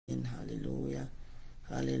Hallelujah.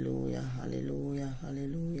 Hallelujah. Hallelujah.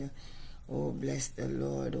 Hallelujah. Oh, bless the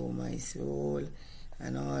Lord, oh my soul,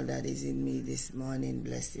 and all that is in me this morning.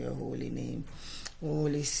 Bless your holy name.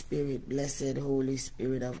 Holy Spirit, blessed Holy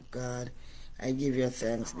Spirit of God, I give you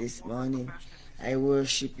thanks this morning. I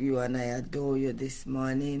worship you and I adore you this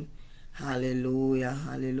morning. Hallelujah.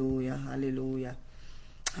 Hallelujah. Hallelujah.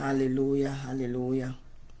 Hallelujah. Hallelujah.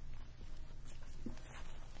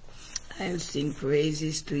 I'll sing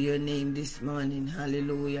praises to your name this morning.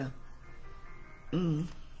 Hallelujah.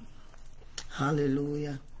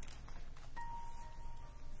 Hallelujah.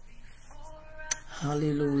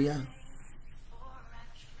 Hallelujah.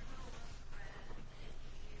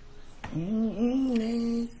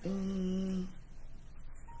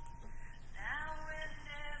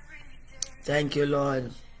 Thank you,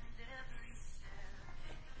 Lord.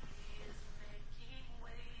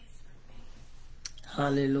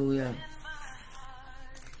 Hallelujah.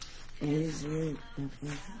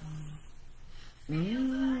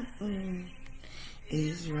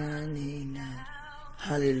 Is running out.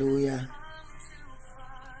 Hallelujah.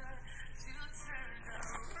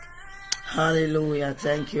 Hallelujah.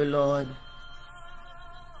 Thank you, Lord.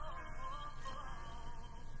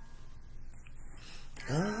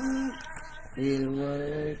 God will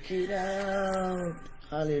work it out.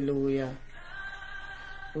 Hallelujah.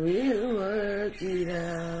 We'll work it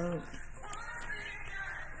out.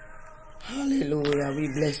 Hallelujah. We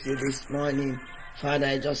bless you this morning. Father,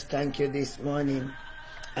 I just thank you this morning.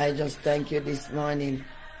 I just thank you this morning.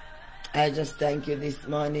 I just thank you this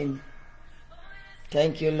morning.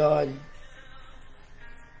 Thank you, Lord.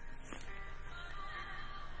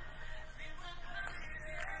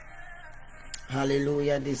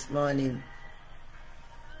 Hallelujah this morning.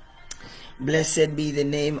 Blessed be the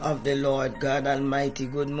name of the Lord God Almighty.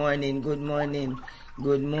 Good morning, good morning,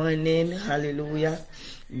 good morning. Hallelujah.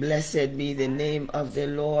 Blessed be the name of the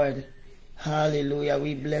Lord. Hallelujah.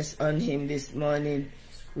 We bless on him this morning.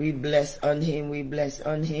 We bless on him. We bless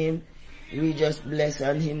on him. We just bless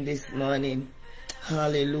on him this morning.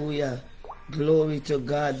 Hallelujah. Glory to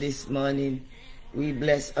God this morning. We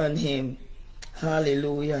bless on him.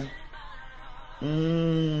 Hallelujah.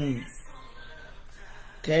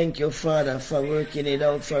 Thank you, Father, for working it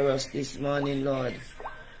out for us this morning, Lord.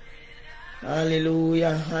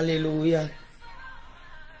 Hallelujah, hallelujah.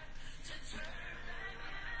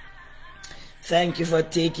 Thank you for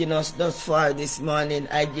taking us thus far this morning.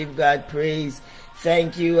 I give God praise.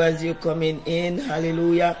 Thank you as you're coming in.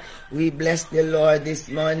 Hallelujah. We bless the Lord this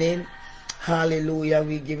morning. Hallelujah.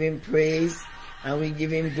 We give him praise and we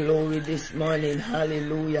give him glory this morning.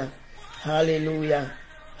 Hallelujah. Hallelujah.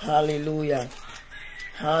 Hallelujah.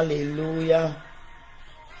 Hallelujah.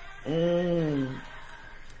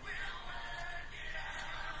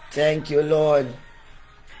 Thank you, Lord.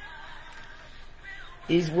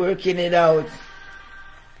 He's working it out.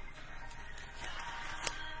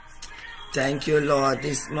 Thank you, Lord,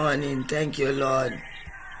 this morning. Thank you, Lord.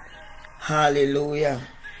 Hallelujah.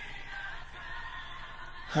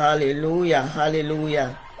 Hallelujah.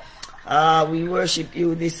 Hallelujah. We worship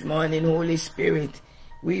you this morning, Holy Spirit.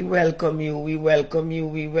 We welcome you. We welcome you.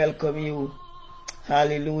 We welcome you.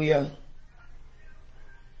 Hallelujah.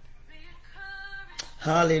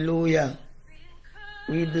 Hallelujah.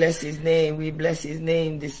 We bless his name. We bless his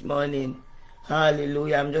name this morning.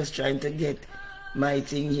 Hallelujah. I'm just trying to get my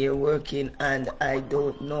thing here working and I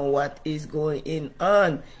don't know what is going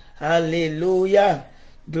on. Hallelujah.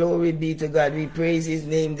 Glory be to God. We praise his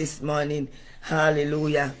name this morning.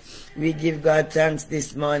 Hallelujah. We give God thanks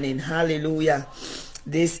this morning. Hallelujah.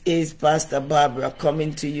 This is Pastor Barbara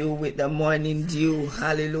coming to you with the morning dew.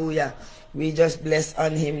 Hallelujah. We just bless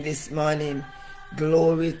on him this morning.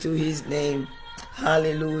 Glory to his name.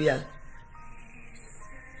 Hallelujah.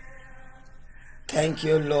 Thank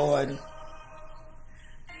you, Lord.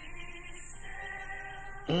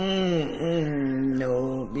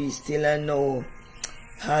 No, be still and know.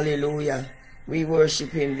 Hallelujah. We worship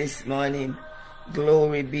him this morning.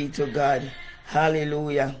 Glory be to God.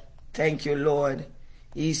 Hallelujah. Thank you, Lord.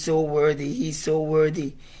 He's so worthy. He's so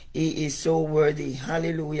worthy. He is so worthy.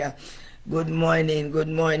 Hallelujah. Good morning. Good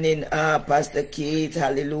morning, Pastor Keith.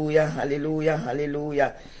 Hallelujah. Hallelujah.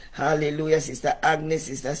 Hallelujah. Hallelujah. Sister Agnes,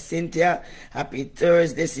 Sister Cynthia. Happy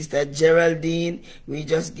Thursday, Sister Geraldine. We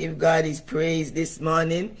just give God his praise this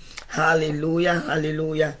morning. Hallelujah.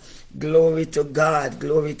 Hallelujah. Glory to God.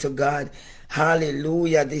 Glory to God.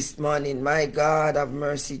 Hallelujah this morning. My God, have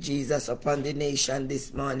mercy, Jesus, upon the nation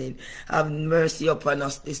this morning. Have mercy upon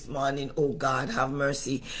us this morning. Oh God, have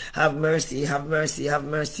mercy. Have mercy, have mercy, have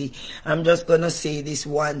mercy. I'm just going to say this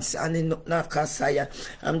once. And in Nakasaya,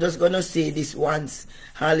 I'm just going to say this once.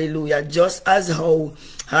 Hallelujah. Just as how,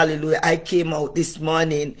 hallelujah, I came out this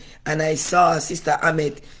morning and I saw Sister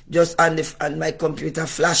Ahmed just on my computer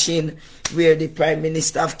flashing where the Prime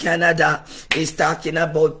Minister of Canada is talking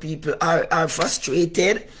about people are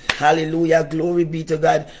frustrated. Hallelujah. Glory be to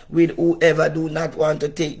God with whoever do not want to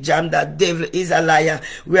take jam. That devil is a liar.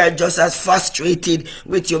 We are just as frustrated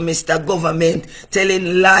with you, Mr. Government,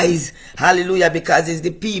 telling lies. Hallelujah. Because it's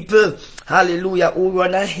the people, hallelujah, who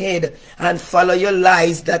run ahead and follow your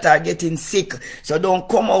lies that are getting sick. So don't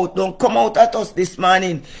come out at us this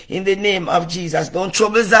morning in the name of Jesus. Don't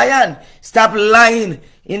trouble Zion. Stop lying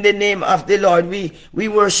in the name of the Lord. We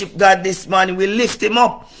worship God this morning. We lift him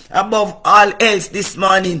up above all else this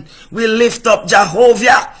morning. We lift up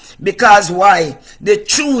Jehovah, because why? The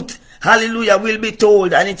truth, hallelujah, will be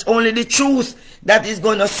told, and it's only the truth that is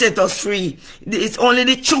going to set us free. It's only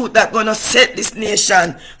the truth that's going to set this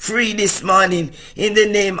nation free this morning in the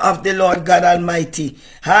name of the Lord God Almighty.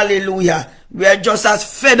 Hallelujah. We are just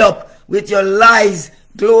as fed up with your lies.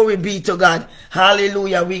 Glory be to God.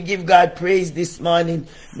 Hallelujah. We give God praise this morning.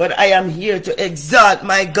 But I am here to exalt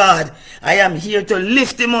my God. I am here to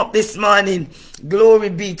lift him up this morning. Glory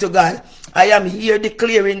be to God. I am here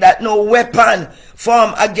declaring that no weapon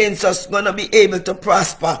formed against us is going to be able to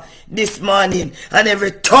prosper this morning. And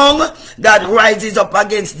every tongue that rises up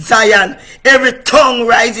against Zion, every tongue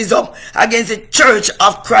rises up against the church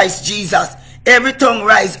of Christ Jesus, every tongue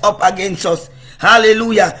rises up against us.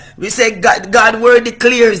 Hallelujah. We say God's word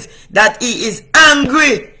declares that he is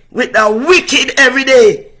angry with the wicked every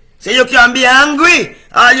day. So you can be angry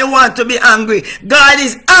all you want to be angry. God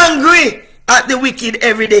is angry at the wicked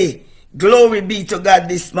every day. Glory be to God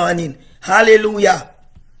this morning. Hallelujah.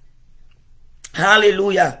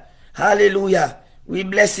 Hallelujah. Hallelujah. We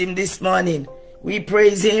bless him this morning. We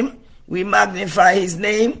praise him. We magnify his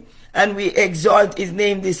name. And we exalt his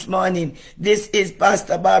name this morning. This is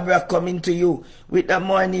Pastor Barbara coming to you with the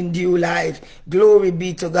Morning Dew Live. Glory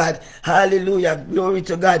be to God. Hallelujah. Glory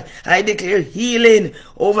to God. I declare healing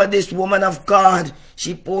over this woman of God.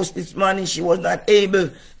 She posted this morning she was not able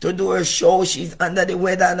to do her show. She's under the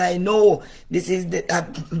weather, and I know this is a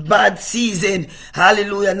bad season.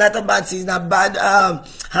 Hallelujah. Not a bad season, a bad,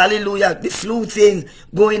 hallelujah, the flu thing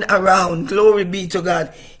going around. Glory be to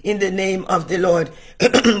God in the name of the Lord.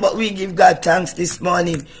 But we give God thanks this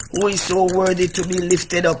morning, who is so worthy to be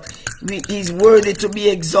lifted up. He's worthy to be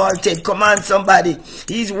exalted. Come on, somebody.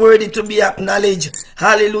 He's worthy to be acknowledged.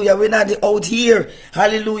 Hallelujah. We're not out here,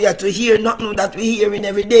 hallelujah, to hear nothing that we hear in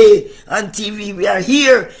every day on TV. We are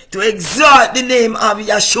here to exalt the name of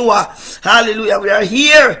Yeshua. Hallelujah. We are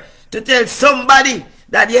here to tell somebody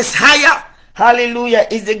that yes, higher, hallelujah,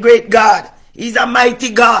 is the great God. He's a mighty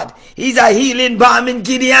God. He's a healing balm in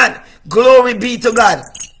Gideon. Glory be to God.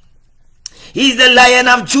 He's the Lion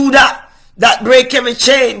of Judah that break every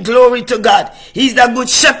chain. Glory to God. He's the good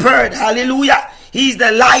shepherd. Hallelujah. He's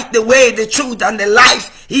the light, the way, the truth, and the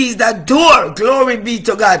life. He's the door. Glory be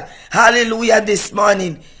to God. Hallelujah this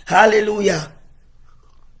morning. Hallelujah.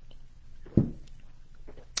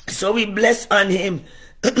 So we bless on him.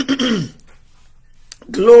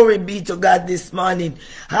 Glory be to God this morning.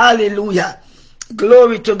 Hallelujah.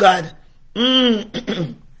 Glory to God.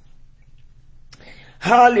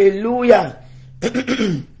 Hallelujah.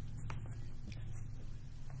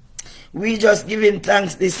 We just give him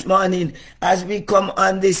thanks this morning as we come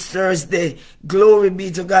on this Thursday. Glory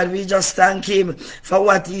be to God. We just thank him for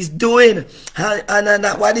what he's doing.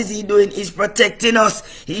 And what is he doing? He's protecting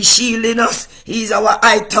us. He's shielding us. He's our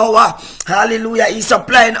high tower. Hallelujah. He's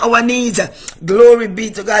supplying our needs. Glory be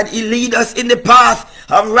to God. He leads us in the path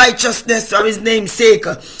of righteousness for his name's sake.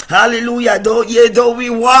 Hallelujah. Though we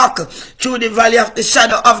walk through the valley of the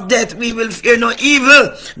shadow of death, we will fear no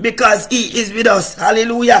evil, because he is with us.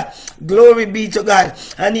 Hallelujah. Glory be to God.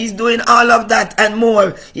 And he's doing all of that and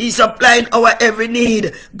more. He's supplying our every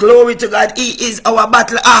need. Glory to God. He is our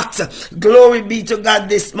battle axe. Glory be to God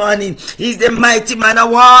this morning. He's the mighty man of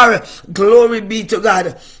war. Glory be to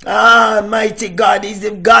God. Mighty God. He's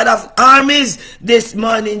the God of armies this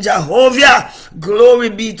morning. Jehovah. Glory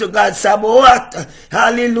be to God. Sabaoth.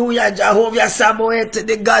 Hallelujah. Jehovah Sabaoth,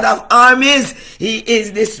 the God of armies. He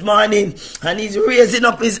is this morning. And he's raising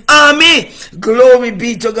up his army. Glory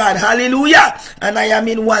be to God. Hallelujah. And I am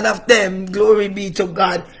in one of them. Glory be to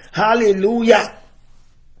God. Hallelujah.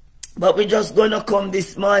 But we're just going to come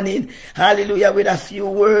this morning, hallelujah, with a few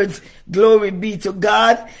words. Glory be to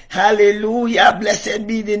God. Hallelujah. Blessed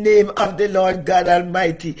be the name of the Lord God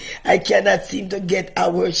Almighty. I cannot seem to get a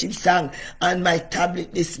worship song on my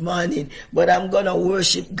tablet this morning, but I'm going to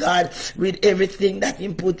worship God with everything that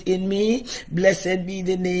He put in me. Blessed be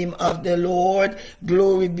the name of the Lord.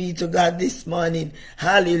 Glory be to God this morning.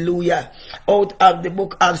 Hallelujah. Out of the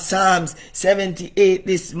book of Psalms 78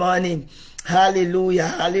 this morning. Hallelujah,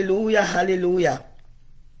 hallelujah, hallelujah.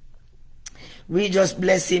 We just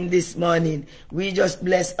bless Him this morning. We just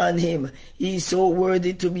bless on Him. He's so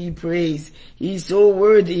worthy to be praised. He's so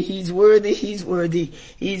worthy. He's worthy. He's worthy.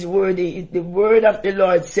 He's worthy. The word of the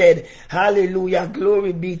Lord said, hallelujah,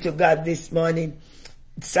 glory be to God this morning.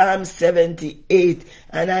 Psalm 78.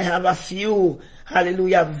 And I have a few,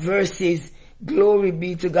 hallelujah, verses. Glory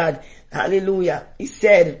be to God. Hallelujah. He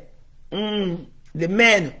said, the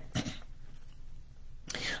men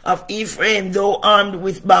of Ephraim, though armed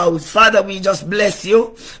with bows. Father, we just bless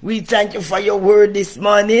you. We thank you for your word this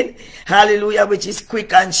morning. Hallelujah, which is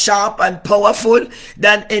quick and sharp and powerful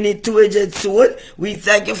than any two-edged sword. We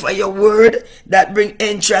thank you for your word that bring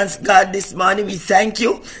entrance, God, this morning. We thank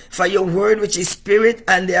you for your word, which is spirit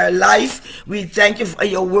and their life. We thank you for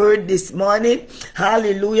your word this morning.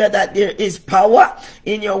 Hallelujah, that there is power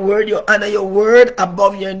in your word. You honor your word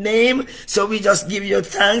above your name. So we just give you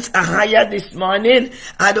thanks a higher this morning.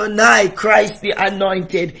 Adonai, Christ the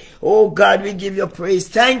anointed. Oh God, we give you praise.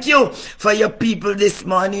 Thank you for your people this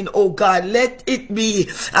morning. Oh God, let it be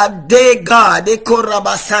a day, God,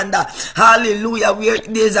 hallelujah, where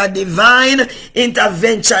there's a divine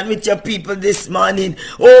intervention with your people this morning.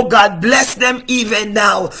 Oh God, bless them even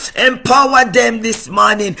now. Empower them this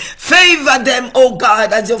morning. Favor them, oh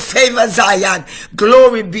God, as you favor Zion.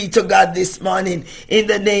 Glory be to God this morning. In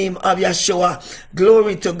the name of Yeshua.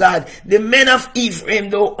 Glory to God. The men of Ephraim,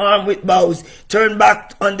 though armed with bows, turned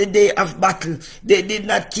back on the day of battle. They did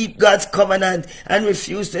not keep God's covenant and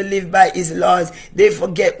refused to live by His laws. They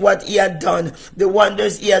forget what He had done, the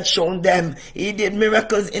wonders He had shown them. He did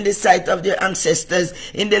miracles in the sight of their ancestors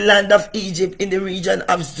in the land of Egypt, in the region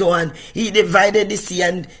of Zoan. He divided the sea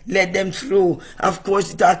and led them through. Of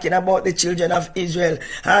course, talking about the children of Israel.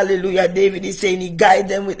 Hallelujah. David is saying He guided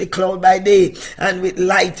them with the cloud by day and with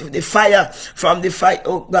light, with the fire from the fire,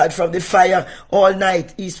 oh God, from the fire all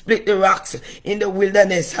night. He split the rocks in the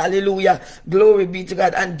wilderness. Hallelujah. Glory be to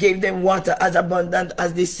God, and gave them water as abundant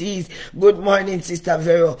as the seas. Good morning, Sister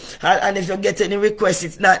Vero. And if you get any requests,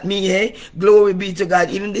 it's not me, eh? Glory be to God.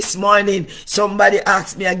 Even this morning, somebody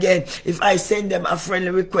asked me again if I send them a friendly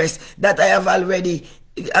request that I have already.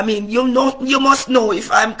 I mean, you must know,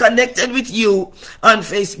 if I'm connected with you on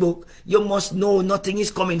Facebook, you must know nothing is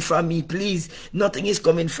coming from me. Please, nothing is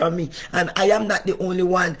coming from me. And I am not the only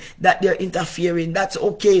one that they're interfering. That's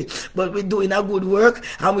okay. But we're doing a good work,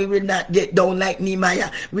 and we will not get down like Nehemiah.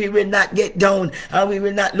 We will not get down, and we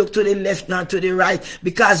will not look to the left nor to the right.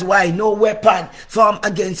 Because why? No weapon formed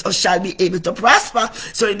against us shall be able to prosper.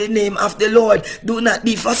 So in the name of the Lord, do not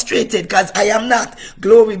be frustrated, because I am not.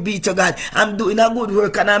 Glory be to God. I'm doing a good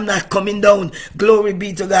work, and I'm not coming down. Glory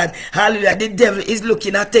be to God. Hallelujah. The devil is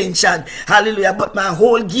looking attention. Hallelujah. But my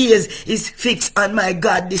whole gaze is fixed on my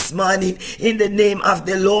God this morning. In the name of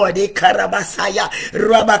the Lord.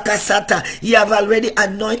 You have already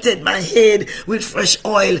anointed my head with fresh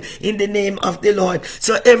oil in the name of the Lord.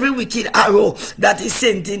 So every wicked arrow that is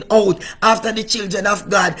sent in out after the children of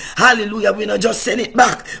God, hallelujah, we not just send it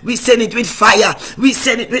back. We send it with fire. We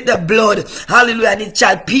send it with the blood. Hallelujah. And it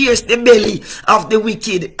shall pierce the belly of the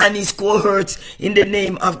wicked and his cohorts in the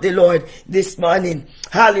name of the Lord this morning.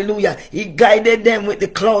 Hallelujah. He guided them with the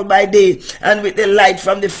cloud by day and with the light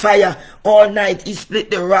from the fire all night. He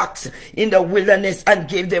split the rocks in the wilderness and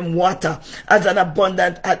gave them water as an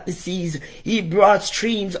abundant at the seas. He brought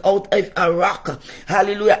streams out of a rock.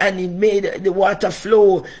 Hallelujah. And he made the water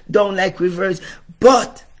flow down like rivers.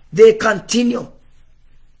 But they continue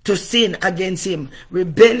to sin against him,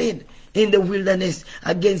 rebelling in the wilderness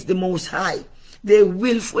against the Most High. They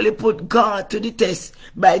willfully put God to the test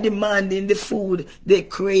by demanding the food they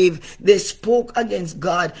crave. They spoke against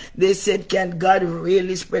God. They said, can God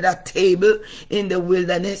really spread a table in the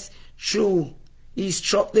wilderness? True, He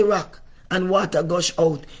struck the rock and water gushed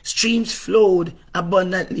out. Streams flowed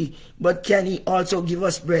abundantly. But can He also give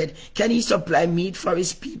us bread? Can He supply meat for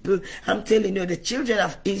His people? I'm telling you, the children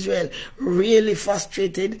of Israel really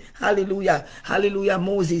frustrated. Hallelujah. Hallelujah,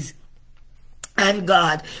 Moses. and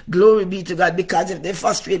God. Glory be to God. Because if they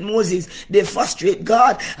frustrate Moses, they frustrate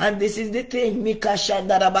God. And this is the thing.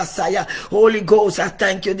 Holy Ghost, I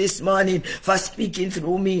thank you this morning for speaking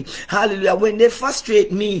through me. Hallelujah. When they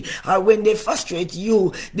frustrate me, or when they frustrate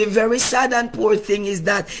you, the very sad and poor thing is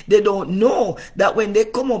that they don't know that when they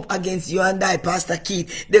come up against you and I, Pastor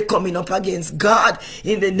Keith, they're coming up against God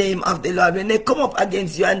in the name of the Lord. When they come up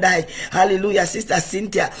against you and I, hallelujah, Sister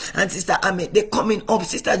Cynthia and Sister Amit, they're coming up,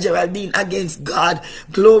 Sister Geraldine, against God.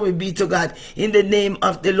 Glory be to God in the name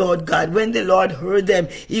of the Lord God. When the Lord heard them,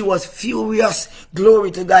 he was furious.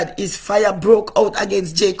 Glory to God. His fire broke out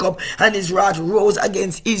against Jacob and his wrath rose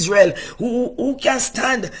against Israel. Who can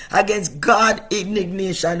stand against God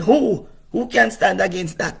indignation? Who can stand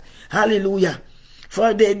against that? Hallelujah.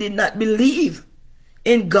 For they did not believe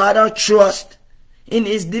in God or trust in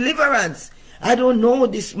his deliverance. I don't know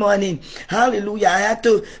this morning. Hallelujah. I had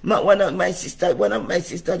to, one of my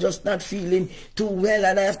sister just not feeling too well,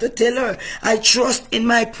 and I have to tell her, I trust in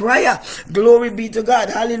my prayer. Glory be to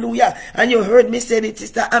God. Hallelujah. And you heard me say it,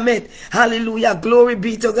 Sister Ahmed. Hallelujah. Glory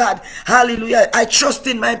be to God. Hallelujah. I trust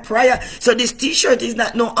in my prayer. So this t-shirt is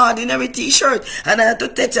not no ordinary t-shirt. And I had to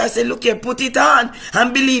text her, I said, look here, put it on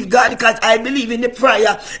and believe God, because I believe in the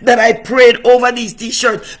prayer that I prayed over these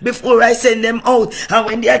t-shirts before I send them out. And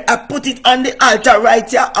when I put it on the altar right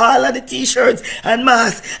here, all of the t-shirts and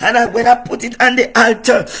masks, and when I put it on the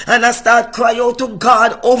altar and I start crying out to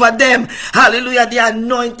God over them, hallelujah, the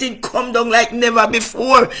anointing come down like never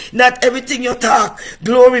before. Not everything you talk,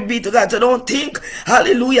 glory be to God. So don't think,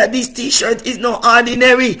 hallelujah, this t-shirt is no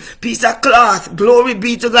ordinary piece of cloth. Glory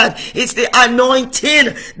be to God. It's the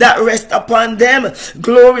anointing that rests upon them.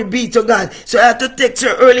 Glory be to God. So I had to text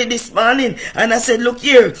her early this morning and I said, look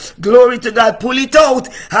here, glory to God, pull it out,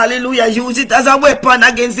 hallelujah, use it as a weapon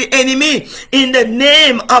against the enemy in the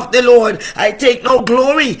name of the Lord. I take no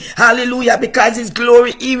glory, hallelujah, because his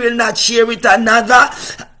glory he will not share with another.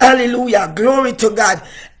 Hallelujah, glory to God.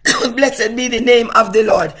 Blessed be the name of the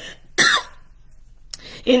Lord.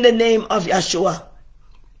 In the name of Yeshua,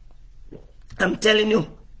 I'm telling you,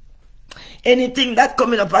 anything that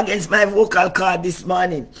coming up against my vocal cord this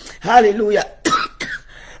morning, hallelujah,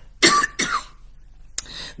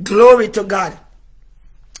 glory to God.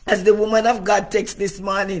 As the woman of God texted this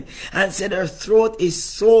morning and said her throat is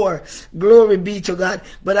sore. Glory be to God.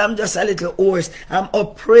 But I'm just a little hoarse. I'm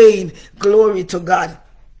up praying. Glory to God.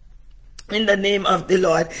 In the name of the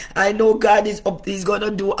Lord. I know God is up. He's going to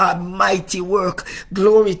do a mighty work.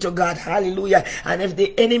 Glory to God. Hallelujah. And if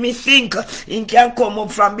the enemy think he can come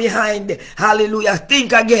up from behind, hallelujah,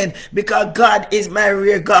 think again. Because God is my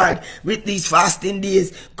rear guard with these fasting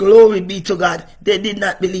days. Glory be to God. They did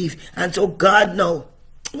not believe. And so God now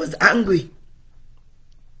was angry.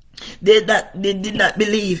 They did not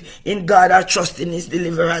believe in God or trust in his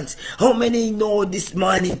deliverance. How many know this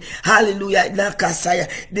morning? Hallelujah.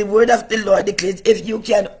 The word of the Lord declares, if you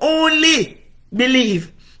can only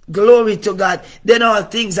believe, glory to God, then all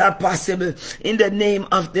things are possible in the name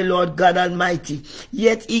of the Lord God Almighty.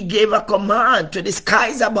 Yet he gave a command to the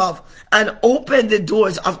skies above and opened the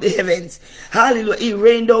doors of the heavens. Hallelujah. He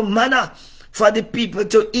rained down manna for the people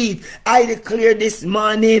to eat. I declare this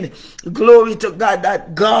morning, glory to God,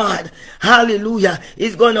 that God, hallelujah,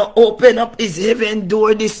 is going to open up his heaven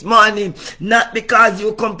door this morning. Not because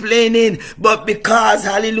you're complaining, but because,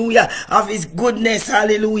 hallelujah, of his goodness.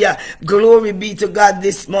 Hallelujah. Glory be to God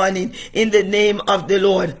this morning in the name of the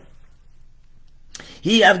Lord.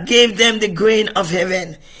 He have gave them the grain of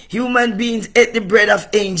heaven. Human beings ate the bread of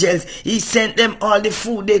angels. He sent them all the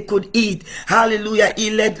food they could eat. Hallelujah. He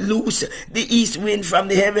let loose the east wind from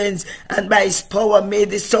the heavens, and by his power made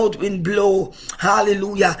the south wind blow.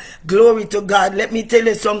 Hallelujah. Glory to God. Let me tell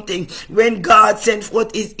you something. When God sent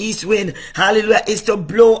forth his east wind, hallelujah, is to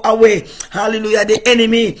blow away, hallelujah, the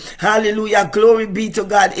enemy. Hallelujah. Glory be to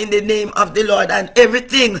God in the name of the Lord, and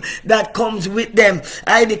everything that comes with them.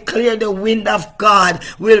 I declare the wind of God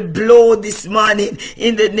will blow this morning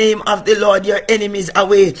in the name of the Lord your enemies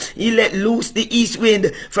away. He let loose the east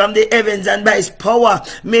wind from the heavens, and by his power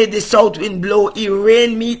made the south wind blow. He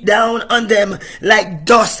rained meat down on them like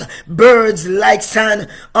dust, birds like sand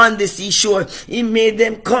on the seashore. He made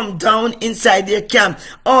them come down inside their camp,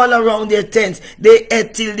 all around their tents. They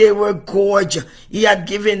ate till they were gorged. He had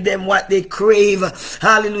given them what they crave.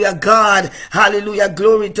 Hallelujah. God, hallelujah,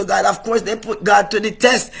 glory to God. Of course they put God to the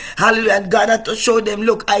test. Hallelujah. And God had to show them,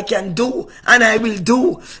 look, I can do and I will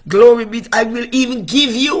do. Glory be, I will even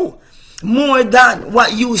give you more than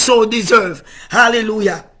what you so deserve.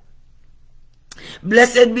 Hallelujah.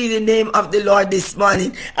 Blessed be the name of the Lord this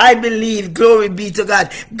morning. I believe, glory be to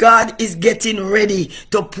God, God is getting ready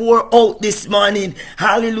to pour out this morning,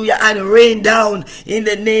 hallelujah, and rain down in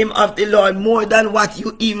the name of the Lord more than what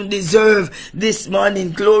you even deserve this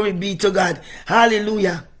morning. Glory be to God.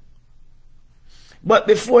 Hallelujah. But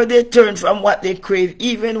before they turned from what they craved,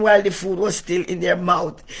 even while the food was still in their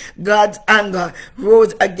mouth, God's anger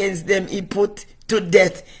rose against them. He put to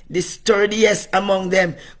death the sturdiest among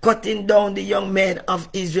them, cutting down the young men of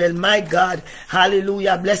Israel. My God,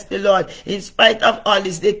 hallelujah, bless the Lord. In spite of all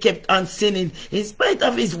this, they kept on sinning. In spite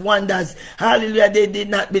of his wonders, hallelujah, they did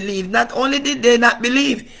not believe. Not only did they not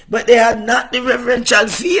believe, but they had not the reverential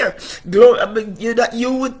fear. Glory,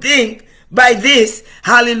 you would think by this,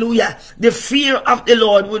 hallelujah, the fear of the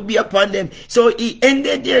Lord would be upon them. So he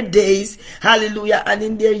ended their days, hallelujah, and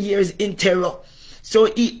in their years in terror. So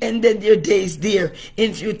he ended their days there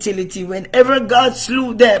in futility. Whenever God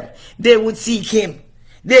slew them, they would seek him.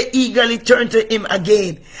 They eagerly turned to him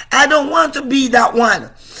again. I don't want to be that one.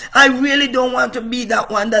 I really don't want to be that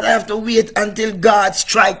one that I have to wait until God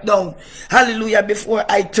strike down. Hallelujah, before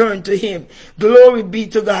I turn to him. Glory be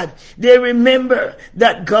to God. They remember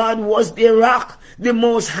that God was their rock. The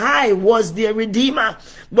Most High was their Redeemer.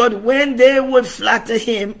 But when they would flatter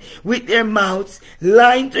him with their mouths,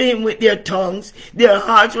 lying to him with their tongues, their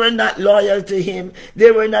hearts were not loyal to him.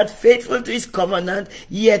 They were not faithful to his covenant,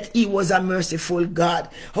 yet he was a merciful God.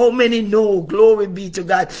 How many know, glory be to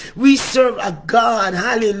God, we serve a God,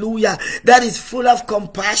 hallelujah, that is full of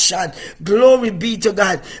compassion. Glory be to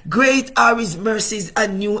God. Great are his mercies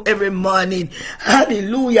and new every morning.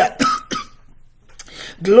 Hallelujah.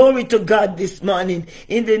 Glory to God this morning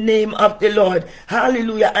in the name of the Lord.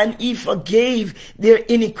 Hallelujah. And he forgave their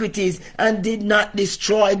iniquities and did not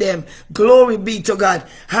destroy them. Glory be to God.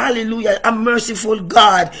 Hallelujah. A merciful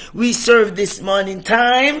God we serve this morning.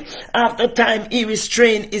 Time after time he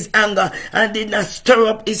restrained his anger and did not stir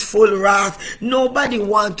up his full wrath. Nobody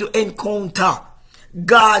wants to encounter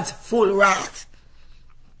God's full wrath.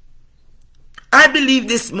 I believe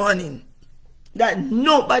this morning that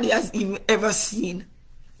nobody has even ever seen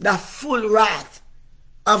the full wrath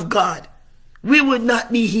of God. We would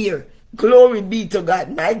not be here. Glory be to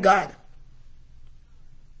God, my God.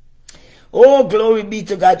 Oh, glory be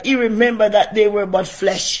to God. He remembered that they were but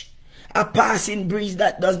flesh, a passing breeze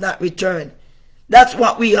that does not return. That's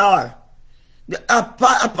what we are.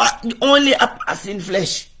 Only a passing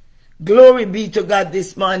flesh. Glory be to God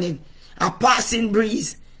this morning. A passing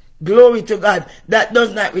breeze. Glory to God that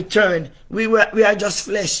does not return. We are just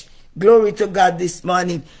flesh. Glory to God this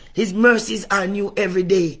morning. His mercies are new every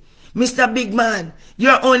day. Mr. Big Man,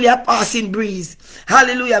 you're only a passing breeze.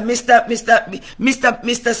 Hallelujah.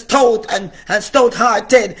 Mr. Stout and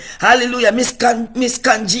stout-hearted. Hallelujah. Miss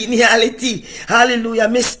Congeniality. Hallelujah.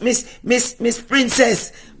 Miss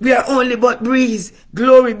Princess. We are only but breeze.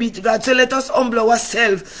 Glory be to God. So let us humble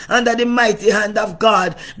ourselves under the mighty hand of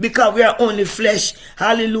God, because we are only flesh.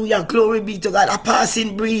 Hallelujah. Glory be to God. A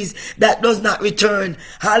passing breeze that does not return.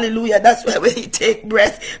 Hallelujah. That's why when you take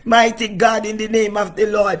breath, mighty God, in the name of the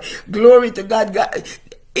Lord. Glory to God.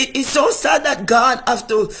 It is so sad that God has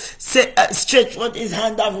to stretch forth his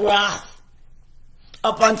hand of wrath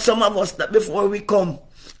upon some of us that before we come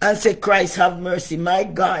and say, Christ have mercy. My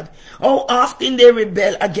God, how often they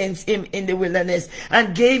rebel against him in the wilderness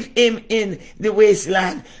and gave him in the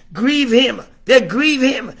wasteland. Grieve him. They grieve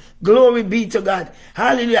him. Glory be to God.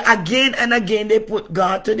 Hallelujah. Again and again they put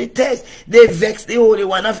God to the test. They vexed the Holy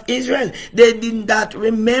One of Israel. They did not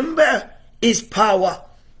remember his power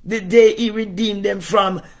the day he redeemed them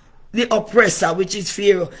from the oppressor, which is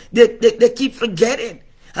Pharaoh. They keep forgetting.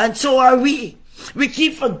 And so are we. We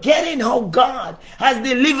keep forgetting how God has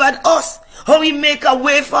delivered us, how he make a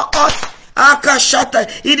way for us.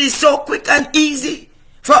 Akashata. It is so quick and easy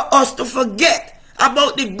for us to forget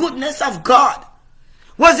about the goodness of God.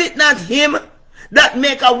 Was it not him that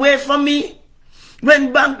make a way for me?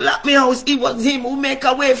 When bank locked me house, it was him who make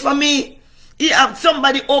a way for me. He had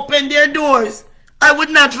somebody open their doors. I would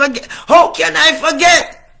not forget. How can I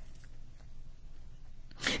forget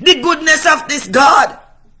the goodness of this God?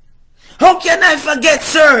 How can I forget,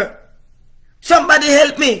 sir? Somebody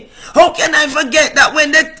help me. How can I forget that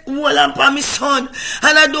when they hold upon my son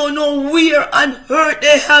and I don't know where on earth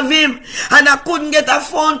they have him and I couldn't get a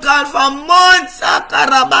phone call for months, I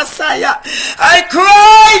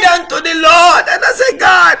cried unto the Lord and I said,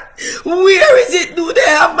 God, where is it? Do they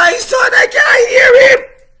have my son? I can't hear him.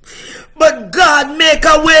 But God make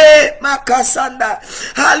a way, Makasanda.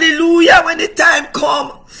 Hallelujah. When the time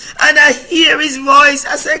come and I hear his voice,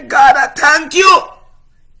 I say, God, I thank you.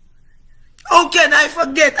 How can I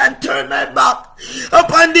forget and turn my back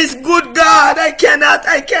upon this good God? I cannot.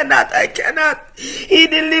 He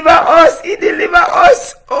deliver us.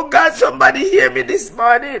 Oh God, somebody hear me this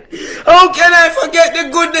morning. How can I forget the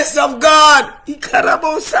goodness of God?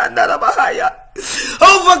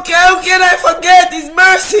 How can I forget His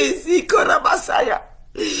mercies?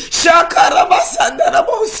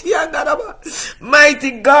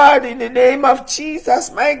 Mighty God, in the name of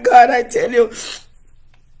Jesus, my God, I tell you,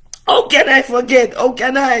 how can I forget? How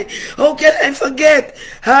can I forget?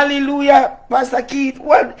 Hallelujah, Pastor Keith.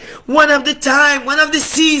 One of the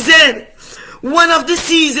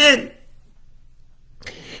season,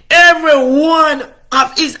 every one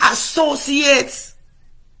of his associates,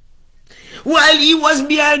 while he was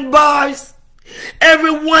behind bars,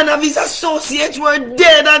 every one of his associates were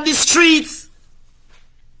dead on the streets.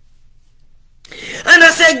 And I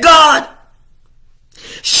said, God,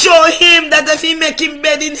 show him that if he make him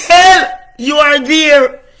bed in hell, you are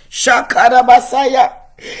there. Shakara Basaya.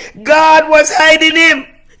 God was hiding him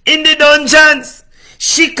in the dungeons.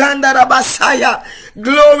 Shikandara Basaya.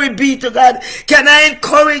 Glory be to God. Can I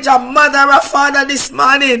encourage a mother or father this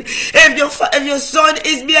morning? If your son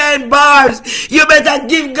is behind bars, you better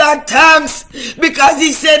give God thanks, because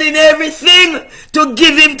He said in everything to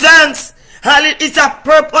give Him thanks. It's a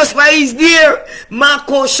purpose why He's there.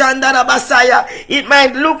 Mako Shandara Basaya. It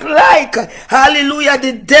might look like, hallelujah,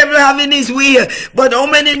 the devil having his way, but how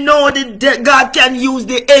many know that God can use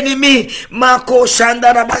the enemy, Mako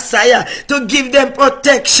Shandara Basaya, to give them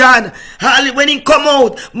protection? Hallelujah. When he come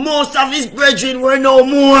out, most of his brethren were no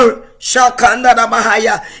more. Shakandara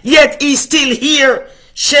Bahaya. Yet he's still here.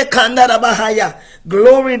 Shekandara Bahaya.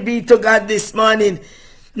 Glory be to God this morning.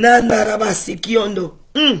 Nandara Basikiondo.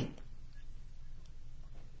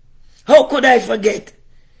 How could I forget?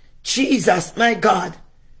 Jesus, my God.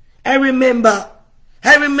 I remember,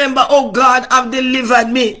 oh God, have delivered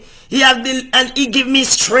me. And He gave me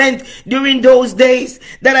strength during those days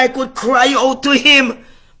that I could cry out to Him.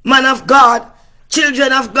 Man of God,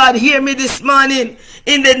 children of God, hear me this morning.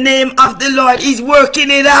 In the name of the Lord, He's working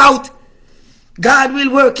it out. God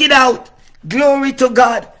will work it out. Glory to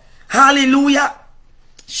God. Hallelujah.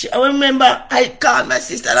 I remember I called my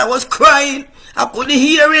sister and I was crying. I couldn't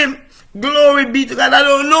hear him. Glory be to God. I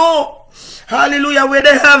don't know. Hallelujah. Where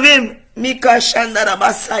they have him. Mika Shandara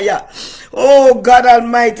Basaya. Oh God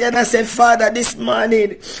Almighty. And I said, Father, this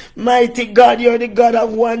morning, mighty God, you're the God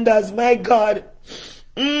of wonders. My God.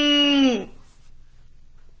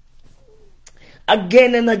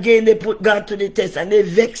 Again and again they put God to the test and they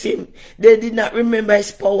vex Him. They did not remember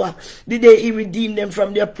His power. Did He redeem them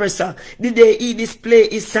from the oppressor? Did He display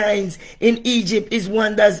His signs in Egypt, His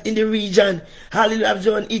wonders in the region?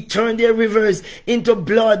 Hallelujah. He turned their rivers into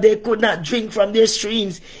blood. They could not drink from their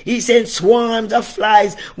streams. He sent swarms of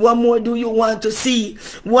flies. What more do you want to see?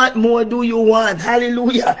 What more do you want?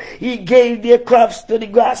 Hallelujah. He gave their crops to the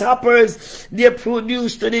grasshoppers, their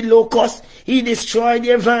produce to the locusts. He destroyed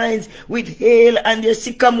their vines with hail and their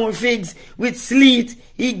sycamore figs with sleet.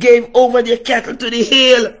 He gave over their cattle to the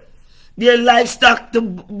hail, their livestock to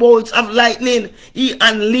bolts of lightning. He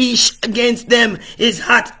unleashed against them His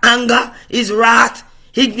hot anger, His wrath,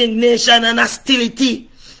 indignation and hostility.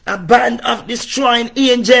 A band of destroying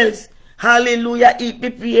angels. Hallelujah. He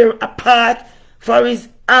prepared a path for His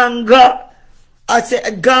anger. I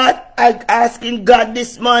said, God, I'm asking God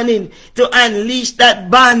this morning to unleash that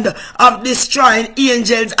band of destroying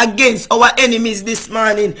angels against our enemies this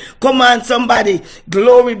morning. Come on, somebody.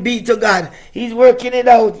 Glory be to God. He's working it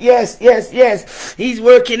out. Yes. He's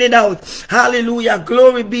working it out. Hallelujah.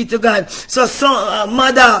 Glory be to God. So,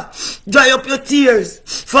 mother, dry up your tears.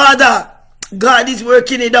 Father, God is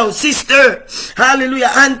working it out. Sister,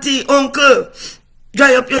 hallelujah. Auntie, uncle,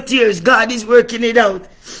 dry up your tears. God is working it out.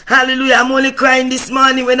 Hallelujah. I'm only crying this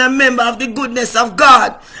morning when I'm a member of the goodness of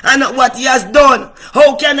God and what He has done.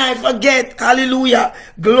 How can I forget? Hallelujah.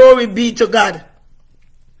 Glory be to God.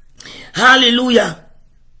 Hallelujah.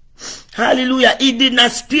 Hallelujah. He did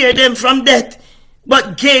not spare them from death,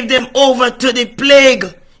 but gave them over to the plague.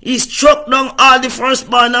 He struck down all the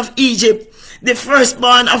firstborn of Egypt, the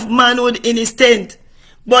firstborn of manhood in his tent.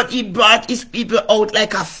 But He brought His people out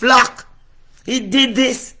like a flock. He did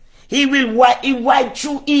this. He wiped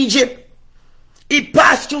through Egypt. He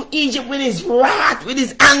passed through Egypt with His wrath, with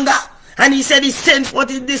His anger. And he said he sent forth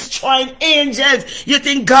his destroying angels. You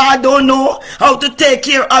think God don't know how to take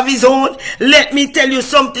care of his own? Let me tell you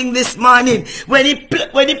something this morning. When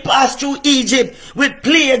he passed through Egypt with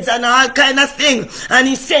plagues and all kind of things, and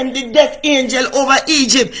he sent the death angel over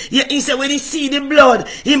Egypt, he said when he see the blood,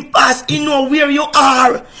 he know where you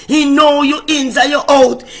are. He know your ins and your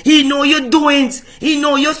out. He know your doings. He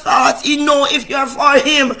know your thoughts. He know if you are for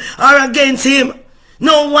him or against him.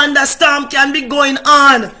 No wonder storm can be going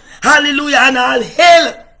on. Hallelujah. And all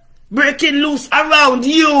hell breaking loose around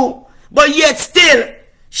you. But yet still,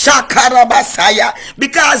 Shakarabasaya.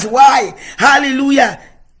 Because why? Hallelujah.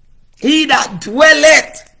 He that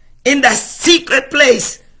dwelleth in the secret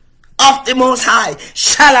place of the Most High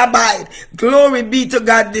shall abide. Glory be to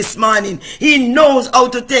God this morning. He knows how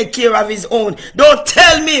to take care of his own. Don't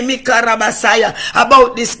tell me, Mikarabasaya,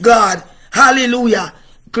 about this God. Hallelujah.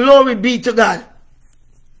 Glory be to God.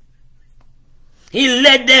 He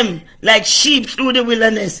led them like sheep through the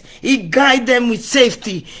wilderness. He guided them with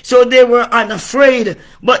safety, so they were unafraid.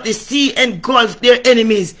 But the sea engulfed their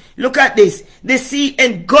enemies. Look at this. The sea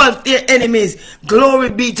engulfed their enemies. Glory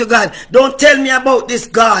be to God. Don't tell me about this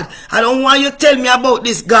God. I don't want you to tell me about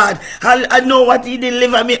this God. I know what he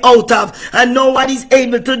delivered me out of. I know what he's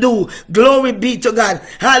able to do. Glory be to God.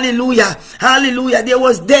 Hallelujah. Hallelujah. There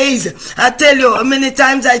was days, I tell you, how many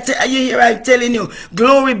times I'm telling you,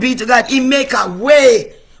 glory be to God. He make a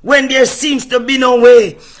way when there seems to be no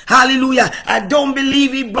way. Hallelujah. I don't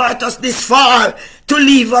believe he brought us this far to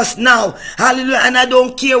leave us now. Hallelujah. And I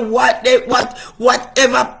don't care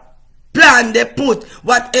whatever plan they put,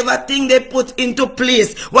 whatever thing they put into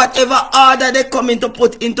place, whatever order they come into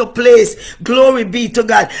put into place. Glory be to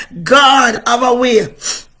God. God have a way.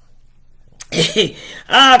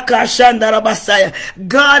 God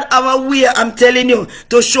have a way, I'm telling you,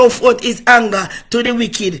 to show forth his anger to the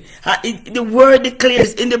wicked. The word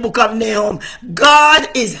declares in the book of Nahum, God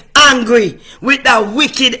is angry with the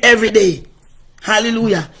wicked every day.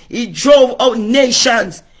 Hallelujah. He drove out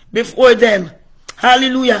nations before them.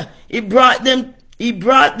 Hallelujah. He brought them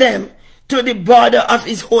to the border of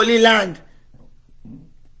his holy land.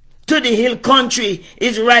 To the hill country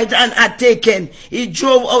his right hand had taken. He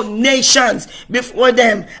drove out nations before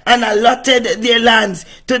them and allotted their lands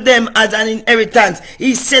to them as an inheritance.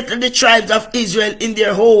 He settled the tribes of Israel in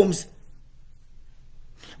their homes.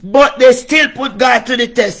 But they still put God to the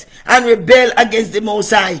test and rebelled against the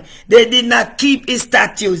Most High. They did not keep his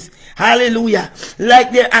statutes. Hallelujah.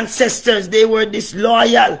 Like their ancestors, they were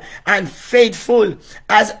disloyal and faithful,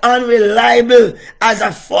 as unreliable as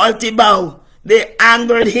a faulty bow. They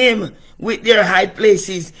angered him with their high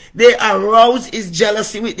places. They aroused his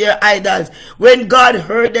jealousy with their idols. When God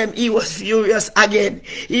heard them, he was furious again.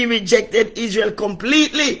 He rejected Israel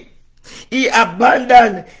completely. He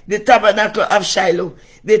abandoned the tabernacle of Shiloh,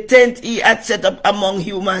 the tent he had set up among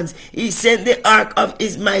humans. He sent the ark of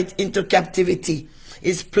his might into captivity,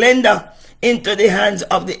 his splendor into the hands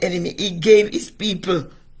of the enemy. He gave his people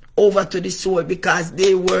over to the sword because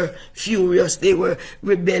they were furious, they were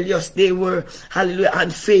rebellious, they were, hallelujah,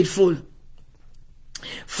 unfaithful.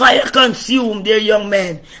 Fire consumed their young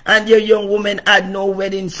men, and their young women had no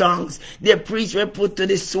wedding songs. Their priests were put to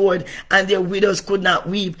the sword, and their widows could not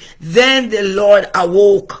weep. Then the Lord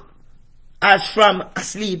awoke as from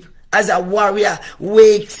asleep, as a warrior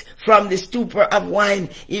wakes from the stupor of wine.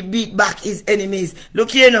 He beat back his enemies.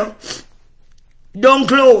 Look here now. Don't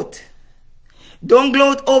gloat. Don't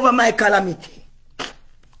gloat over my calamity.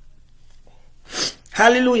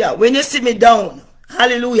 Hallelujah. When you see me down,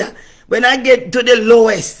 hallelujah, when I get to the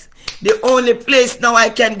lowest, the only place now I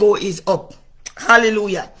can go is up.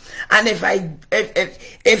 Hallelujah. And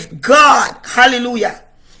if God, hallelujah,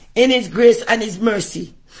 in his grace and his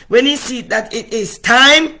mercy, when he sees that it is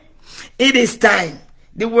time, it is time.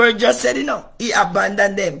 The word just said, he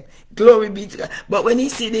abandoned them. Glory be to God. But when he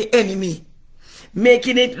see the enemy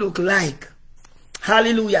making it look like,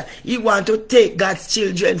 hallelujah, he want to take God's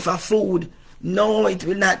children for food. No, it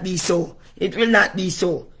will not be so. It will not be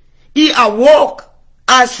so. He awoke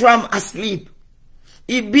as from asleep.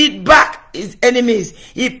 He beat back his enemies.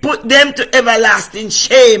 He put them to everlasting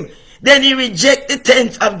shame. Then he rejected the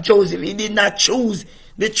tent of Joseph. He did not choose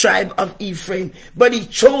the tribe of Ephraim, but he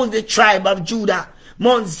chose the tribe of Judah,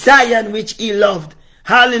 Mount Zion, which he loved.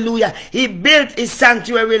 Hallelujah. He built his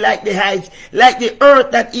sanctuary like the heights, like the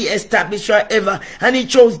earth that he established forever. And he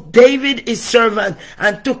chose David, his servant,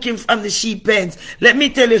 and took him from the sheep pens. Let me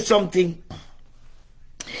tell you something.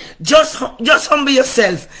 Just humble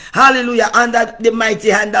yourself. Hallelujah. Under the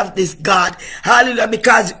mighty hand of this God. Hallelujah.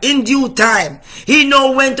 Because in due time, he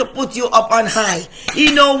know when to put you up on high.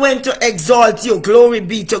 He know when to exalt you. Glory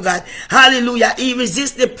be to God. Hallelujah. He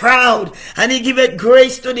resists the proud and he giveth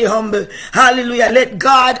grace to the humble. Hallelujah. Let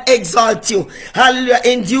God exalt you. Hallelujah.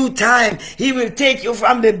 In due time, he will take you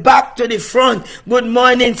from the back to the front. Good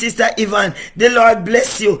morning, Sister Yvonne. The Lord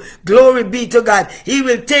bless you. Glory be to God. He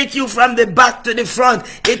will take you from the back to the front.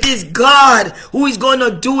 It is God who is going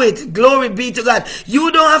to do it. Glory be to God.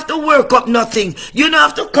 You don't have to work up nothing. You don't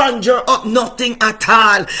have to conjure up nothing at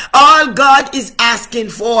all. All God is asking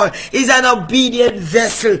for is an obedient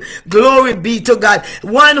vessel. Glory be to God.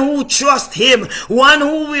 One who trusts him. One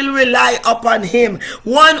who will rely upon him.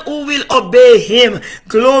 One who will obey him.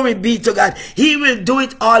 Glory be to God. He will do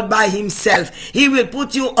it all by himself. He will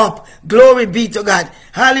put you up. Glory be to God.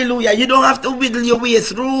 Hallelujah. You don't have to wiggle your way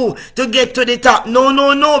through to get to the top. No,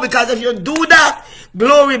 no, no. Because if you do that,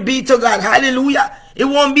 glory be to God. Hallelujah. It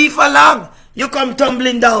won't be for long. You come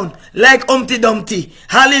tumbling down like Humpty Dumpty.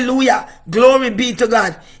 Hallelujah. Glory be to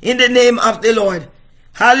God. In the name of the Lord.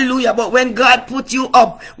 Hallelujah. But when God put you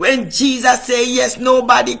up, when Jesus say yes,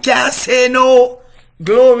 nobody can say no.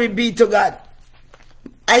 Glory be to God.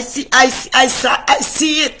 I see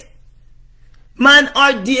it. Man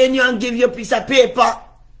ordain you and give you a piece of paper.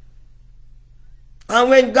 And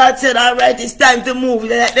when God said, all right, it's time to move,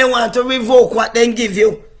 they want to revoke what they give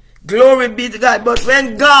you. Glory be to God. But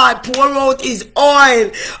when God pour out his oil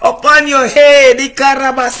upon your head, when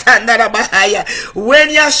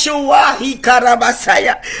Yeshua,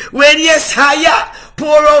 when Yeshaya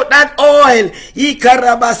pour out that oil,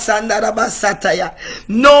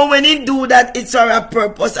 no, when he do that, it's for a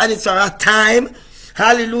purpose and it's for a time.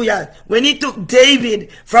 Hallelujah. When he took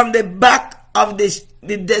David from the back of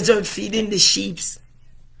the desert feeding the sheep,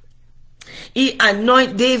 he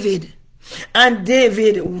anointed David. And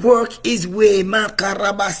David worked his way. David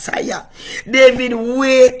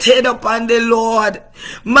waited upon the Lord.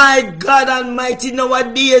 My God Almighty,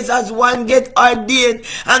 nowadays as one get ordained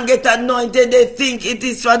and get anointed, they think it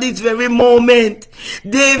is for this very moment.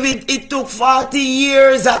 David, it took 40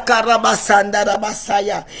 years.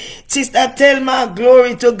 Sister Thelma,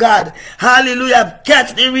 glory to God. Hallelujah.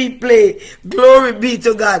 Catch the replay. Glory be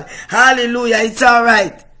to God. Hallelujah. It's all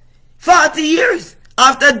right. 40 years.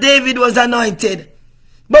 After David was anointed.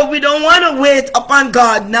 But we don't want to wait upon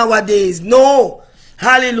God nowadays. No.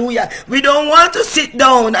 Hallelujah. We don't want to sit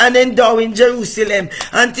down and endure in Jerusalem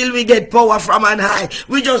until we get power from on high.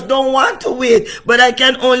 We just don't want to wait. But I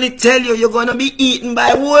can only tell you, you're going to be eaten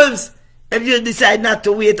by wolves if you decide not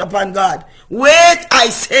to wait upon God. Wait, I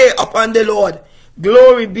say, upon the Lord.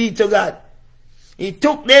 Glory be to God. He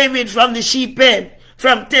took David from the sheep pen.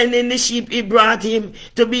 From tending the sheep, he brought him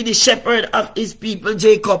to be the shepherd of his people,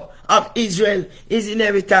 Jacob, of Israel, his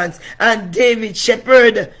inheritance. And David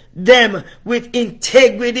shepherded them with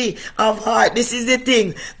integrity of heart. This is the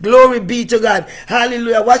thing. Glory be to God.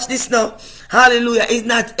 Hallelujah. Watch this now. Hallelujah. It's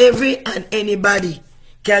not every and anybody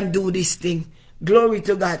can do this thing. Glory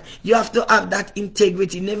to God. You have to have that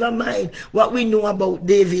integrity. Never mind what we know about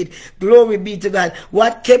David. Glory be to God.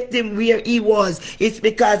 What kept him where he was, it's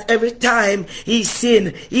because every time he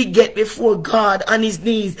sinned, he get before God on his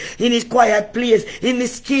knees, in his quiet place, in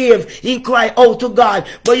his cave, he cry out to God.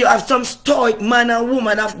 But you have some stoic man and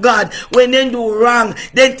woman of God, when they do wrong,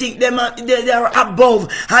 they think they are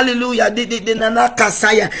above. Hallelujah.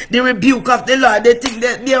 The rebuke of the Lord. They think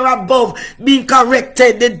that they are above being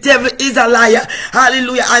corrected. The devil is a liar.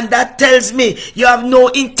 Hallelujah. And that tells me you have no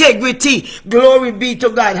integrity. Glory be to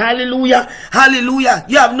God. Hallelujah. Hallelujah.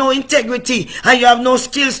 You have no integrity and you have no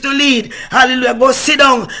skills to lead. Hallelujah. Go sit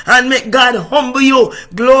down and make God humble you.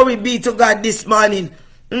 Glory be to God this morning.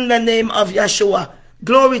 In the name of Yeshua.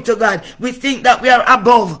 Glory to God. We think that we are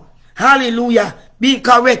above. Hallelujah. Being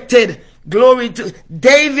corrected. Glory to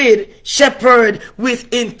David, shepherd with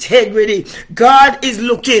integrity. God is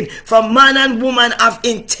looking for man and woman of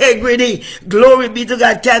integrity. Glory be to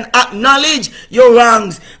God. Can acknowledge your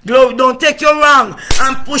wrongs. Glory, don't take your wrong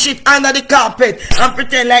and push it under the carpet and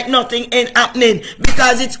pretend like nothing ain't happening,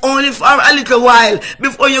 because it's only for a little while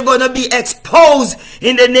before you're going to be exposed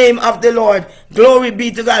in the name of the Lord. Glory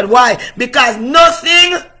be to God. Why? Because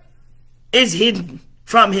nothing is hidden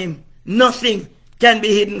from him. Nothing can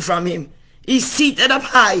be hidden from him. He's seated up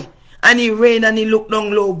high and he reign and he look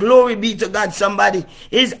down low. Glory be to God, somebody.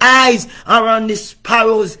 His eyes are on the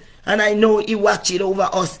sparrows and I know he watch it over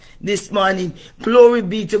us this morning. Glory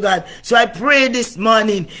be to God. So I pray this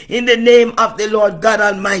morning in the name of the Lord God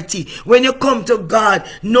Almighty. When you come to God,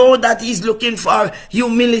 know that he's looking for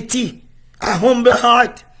humility, a humble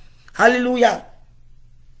heart. Hallelujah.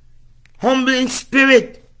 humble in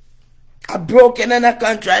spirit, a broken and a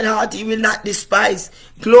contrite heart he will not despise.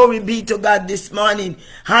 Glory be to God this morning.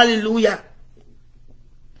 Hallelujah.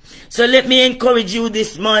 So let me encourage you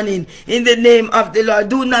this morning in the name of the Lord.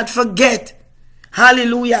 Do not forget.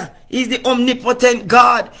 Hallelujah. He's the omnipotent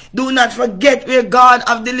God. Do not forget where God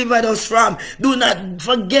have delivered us from. Do not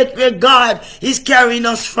forget where God is carrying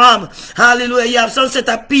us from. Hallelujah. You have some set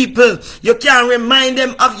of people. You can't remind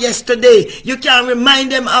them of yesterday. You can't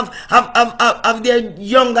remind them of their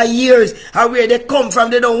younger years or where they come from.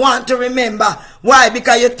 They don't want to remember. Why?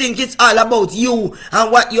 Because you think it's all about you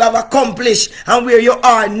and what you have accomplished and where you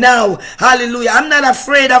are now. Hallelujah. I'm not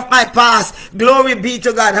afraid of my past. Glory be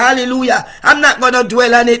to God. Hallelujah. I'm not going to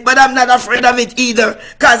dwell on it, but I'm not afraid of it either,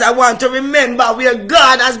 because I want to remember where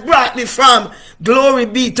God has brought me from. Glory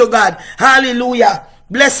be to God. Hallelujah.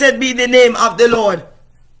 Blessed be the name of the Lord.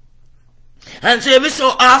 And so every so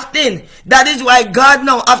often, that is why God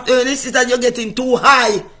now, after this is that you're getting too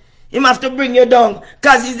high, Him have to bring you down,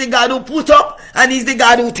 because He's the God who put up and He's the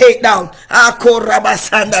God who take down.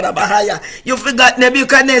 You forgot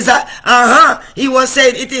Nebuchadnezzar. He was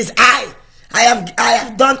saying, it is I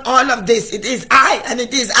have done all of this. It is I, and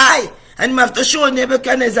it is I. And you have to show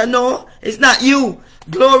Nebuchadnezzar, no, it's not you.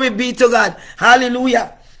 Glory be to God.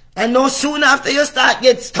 Hallelujah. And no soon after you start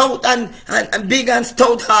get stout and big and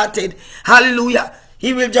stout-hearted, hallelujah,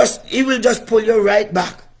 he will just pull you right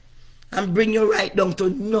back and bring you right down to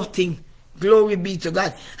nothing. Glory be to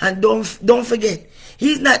God. And don't forget,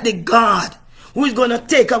 He's not the God who is going to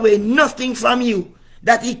take away nothing from you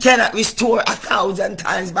that He cannot restore 1,000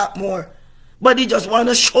 times back more. But He just want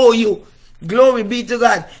to show you. Glory be to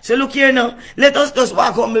God. So look here now. Let us just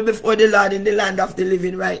walk humbly before the Lord in the land of the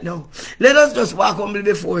living right now. Let us just walk humbly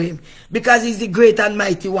before Him, because He's the great and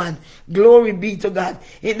mighty one. Glory be to God.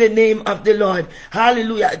 In the name of the Lord.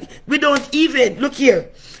 Hallelujah. We don't even, look here.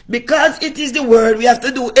 Because it is the word, we have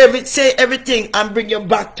to say everything and bring you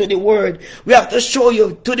back to the word. We have to show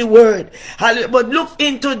you to the word. Hallelujah. But look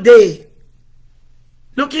in today.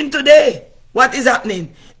 Look in today. What is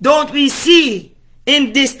happening? Don't we see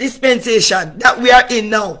in this dispensation that we are in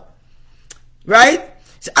now? Right?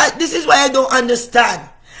 So this is why I don't understand.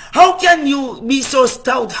 How can you be so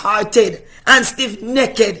stout-hearted and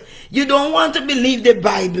stiff-necked? You don't want to believe the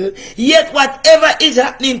Bible, yet whatever is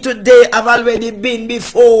happening today have already been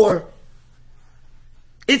before.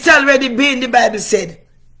 It's already been, the Bible said.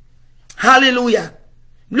 Hallelujah.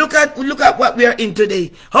 Look at what we are in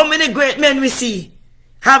today. How many great men we see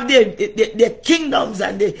have their kingdoms,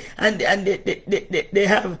 and they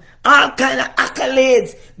have all kind of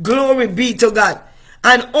accolades. Glory be to God.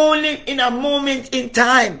 And only in a moment in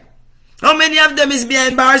time. How many of them is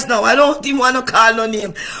behind bars now? I don't even want to call no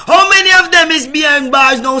name. How many of them is behind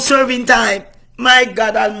bars now serving time? My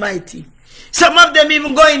God Almighty. Some of them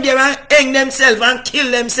even go in there and hang themselves and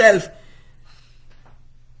kill themselves.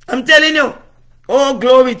 I'm telling you. Oh,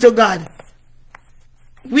 glory to God.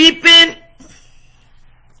 Weeping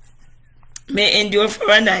may endure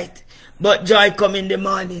for a night, but joy come in the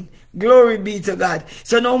morning. Glory be to God.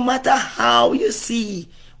 So no matter how you see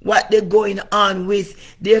what they're going on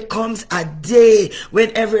with, there comes a day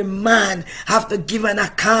when every man have to give an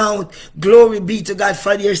account. Glory be to God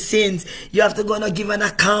for their sins. You have to go and give an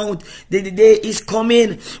account. The day is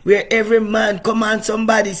coming where every man command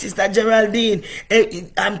somebody. Sister Geraldine,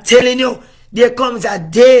 I'm telling you, there comes a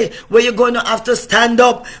day where you're going to have to stand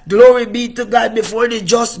up, glory be to God, before the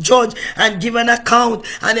just judge and give an account.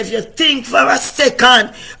 And if you think for a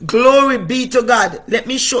second, glory be to God, let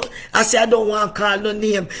me show. I say I don't want to call no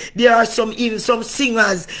name. There are even some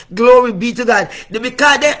singers, glory be to God,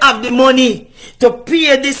 because they have the money to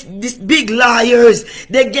pay this big lawyers,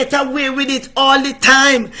 they get away with it all the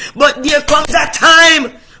time. But there comes a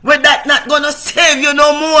time where that not gonna save you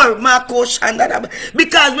no more, Marco Shandana.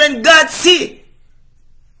 Because when God see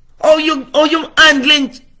how you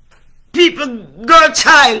handling people, girl,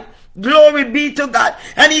 child, glory be to God,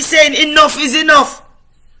 and He's saying enough is enough.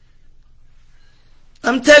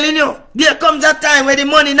 I'm telling you, there comes a time where the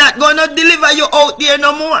money not gonna deliver you out there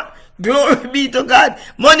no more. Glory be to God.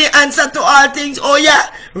 Money answer to all things. Oh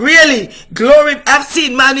yeah, really. Glory. I've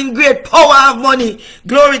seen man in great power of money.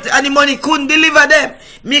 Glory to, and the money couldn't deliver them.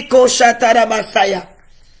 Miko Shatara Messiah.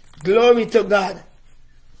 Glory to God.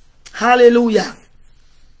 Hallelujah.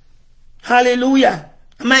 Hallelujah.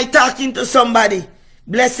 Am I talking to somebody?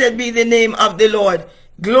 Blessed be the name of the Lord.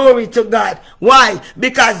 Glory to God. Why?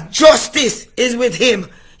 Because justice is with Him.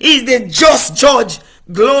 He's the just judge.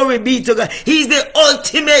 Glory be to God. He's the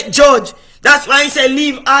ultimate judge. That's why He said,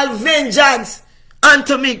 leave all vengeance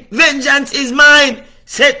unto me. Vengeance is mine,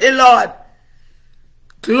 said the Lord.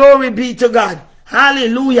 Glory be to God.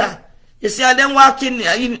 Hallelujah. You see how them walking,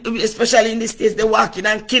 especially in the States, they walking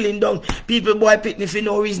and killing down people, boy, picnic for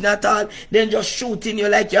no reason at all. Then just shooting you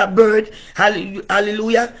like you're a bird.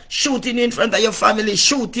 Hallelujah. Shooting in front of your family,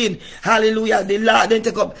 shooting. Hallelujah. The law, then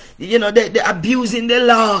take up, you know, they're abusing the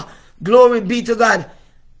law. Glory be to God.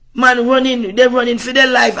 Man running, they're running for their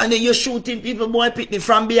life, and then you're shooting people, boy, picnic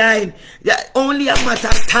from behind. Only a matter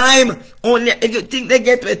of time. Only if you think they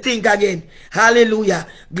get to think again. Hallelujah.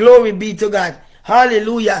 Glory be to God.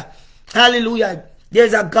 Hallelujah. Hallelujah.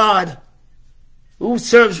 There's a God who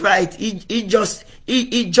serves right. He judges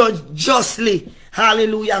justly.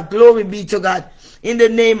 Hallelujah. Glory be to God. In the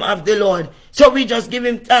name of the Lord. So we just give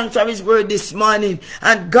him thanks for his word this morning.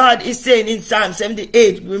 And God is saying in Psalm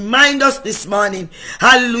 78, remind us this morning.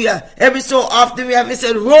 Hallelujah. Every so often we have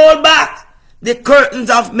said, roll back the curtains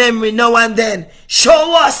of memory now and then.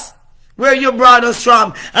 Show us where you brought us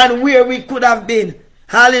from and where we could have been.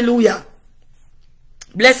 Hallelujah.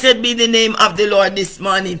 Blessed be the name of the Lord this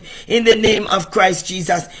morning. In the name of Christ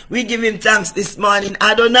Jesus. We give him thanks this morning.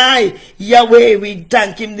 Adonai, Yahweh, we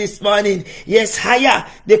thank him this morning. Yes, Haya,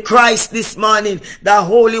 the Christ this morning. The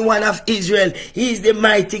Holy One of Israel. He is the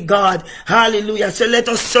mighty God. Hallelujah. So let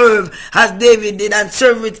us serve as David did, and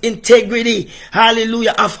serve with integrity.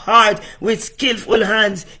 Hallelujah. Of heart, with skillful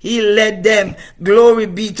hands. He led them. Glory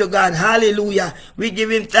be to God. Hallelujah. We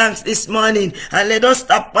give him thanks this morning. And let us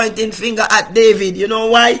stop pointing finger at David. You know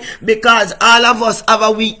why? Because all of us have a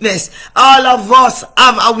weakness. All of us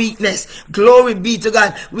have a weakness. Glory be to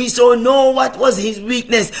God. We so know what was his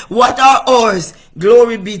weakness. What are ours?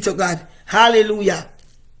 Glory be to God. Hallelujah.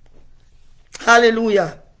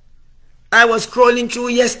 Hallelujah. I was scrolling through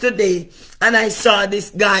yesterday and I saw this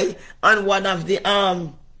guy on one of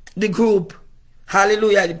the group.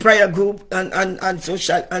 Hallelujah. The prayer group and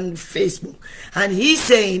social and Facebook. And he's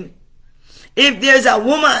saying, if there's a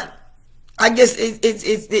woman, I guess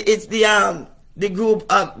it's the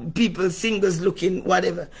group of people, singles looking,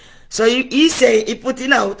 whatever. So he put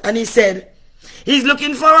it out and he said, he's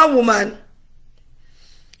looking for a woman.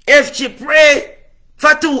 If she pray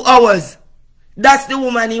for 2 hours, that's the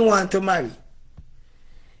woman he want to marry.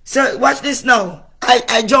 So watch this now.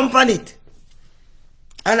 I jump on it.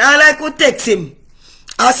 And all I could text him.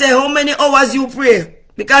 I say, how many hours you pray?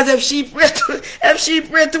 Because if she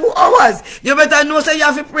pray 2 hours, you better know say you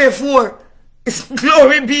have to pray 4.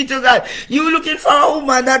 Glory be to God. You looking for a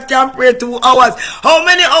woman that can pray 2 hours. How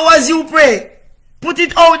many hours you pray? Put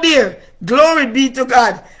it out there. Glory be to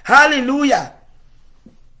God. Hallelujah.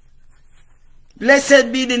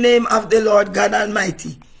 Blessed be the name of the Lord God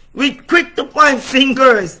Almighty. We quick to point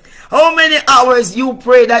fingers. How many hours you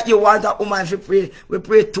pray that you want a woman to pray? We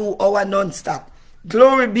pray 2 hours non-stop.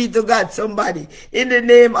 Glory be to God, somebody. In the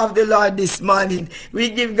name of the Lord this morning,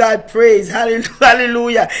 we give God praise.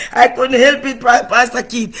 Hallelujah. I couldn't help it, Pastor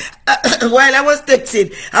Keith. While I was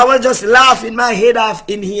texting, I was just laughing my head off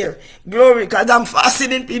in here. Glory, because I'm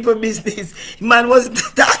fasting in people's business. Man was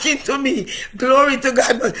talking to me. Glory to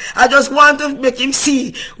God. But I just want to make him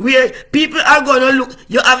see where people are going to look.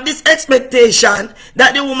 You have this expectation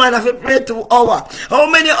that the woman have to pray 2 hours. How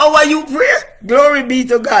many hours you pray? Glory be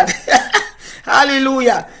to God.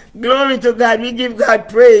 Hallelujah. Glory to God. We give God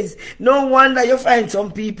praise. No wonder you find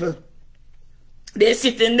some people, they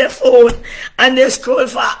sit in their phone and they scroll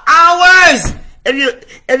for hours.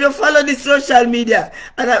 If you follow the social media,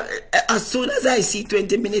 and as soon as I see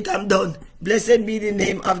 20 minutes, I'm done. Blessed be the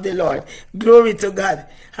name of the Lord. Glory to God.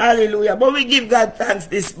 Hallelujah. But we give God thanks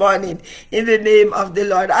this morning in the name of the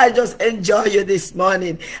Lord. I just enjoy you this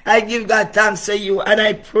morning. I give God thanks for you, and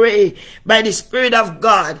I pray by the Spirit of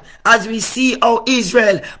God, as we see how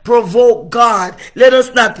Israel provoked God, let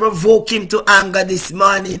us not provoke him to anger this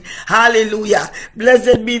morning. Hallelujah.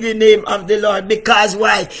 Blessed be the name of the Lord. Because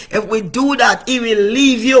why? If we do that, he will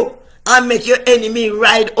leave you and make your enemy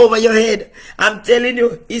ride over your head. I'm telling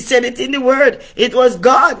you, he said it in the word. It was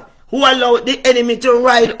God who allowed the enemy to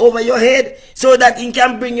ride over your head so that he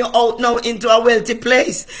can bring you out now into a wealthy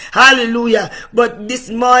place. Hallelujah. But this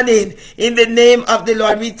morning, in the name of the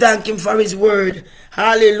Lord, we thank him for his word.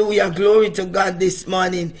 Hallelujah. Glory to God this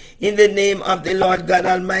morning. In the name of the Lord God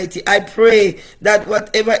Almighty, I pray that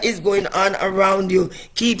whatever is going on around you,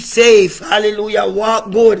 keep safe. Hallelujah. Walk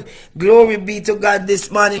good. Glory be to God this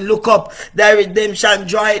morning. Look up. Thy redemption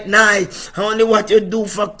draweth nigh. Only what you do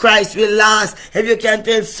for Christ will last. If you can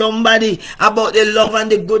tell someone somebody about the love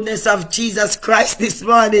and the goodness of Jesus Christ this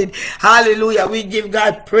morning. Hallelujah. We give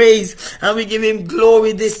God praise and we give him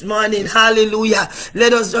glory this morning. Hallelujah.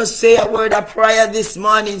 Let us just say a word of prayer this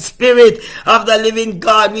morning. Spirit of the living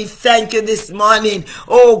God, we thank you this morning.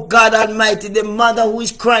 Oh God Almighty, the mother who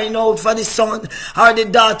is crying out for the son or the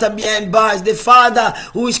daughter behind bars, the father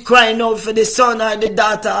who is crying out for the son or the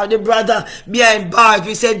daughter or the brother behind bars.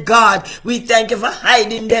 We said, God, we thank you for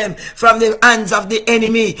hiding them from the hands of the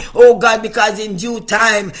enemy. Oh God, because in due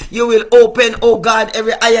time you will open, oh God,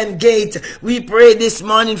 every iron gate. We pray this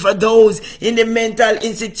morning for those in the mental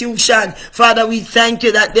institution. Father, we thank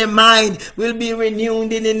you that their mind will be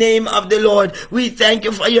renewed in the name of the Lord. We thank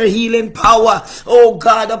you for your healing power, oh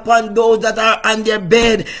God, upon those that are on their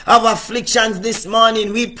bed of afflictions this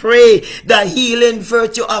morning. We pray the healing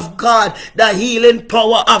virtue of God, the healing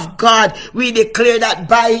power of God. We declare that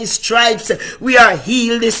by his stripes we are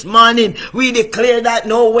healed this morning. We declare that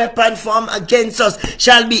no weapon formed against us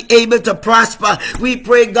shall be able to prosper. We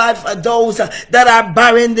pray, God, for those that are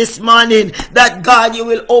barren this morning, that God, you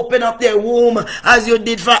will open up their womb as you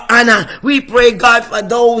did for Anna. We pray, God, for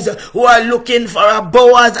those who are looking for a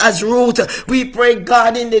Boaz as Ruth. We pray,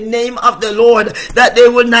 God, in the name of the Lord, that they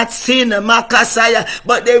will not sin, Makasaya,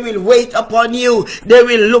 but they will wait upon you. They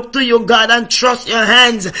will look to you, God, and trust your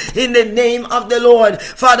hands in the name of the Lord.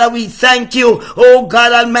 Father, we thank you, oh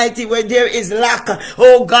God Almighty, where there is lack,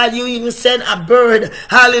 oh God, you even send a bird,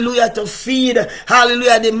 hallelujah, to feed,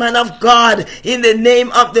 hallelujah, the man of God. In the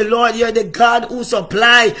name of the Lord, you're the God who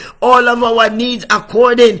supply all of our needs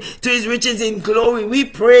according to his riches in glory. We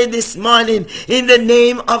pray this morning in the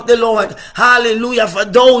name of the Lord, hallelujah, for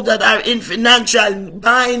those that are in financial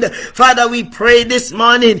bind. Father, we pray this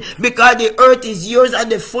morning because the earth is yours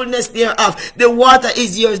and the fullness thereof. The water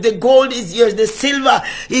is yours, the gold is yours, the silver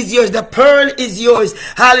is yours, the pearl is yours.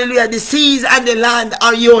 Hallelujah. The seas and the land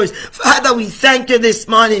are yours. Father, we thank you this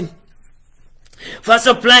morning for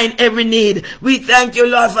supplying every need. We thank you,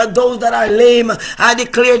 Lord, for those that are lame. I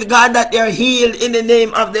declared, God, that they are healed in the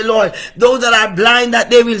name of the Lord. Those that are blind, that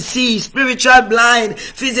they will see. Spiritual blind,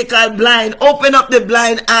 physical blind. Open up the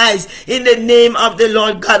blind eyes in the name of the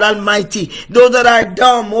Lord God Almighty. Those that are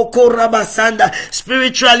dumb,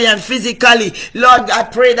 spiritually and physically, Lord, I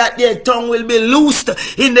pray that their tongue will be loosed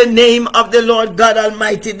in the name of the Lord God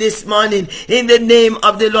Almighty this morning. In the name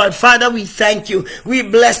of the Lord. Father, we thank you. We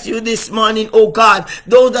bless you this morning, oh God.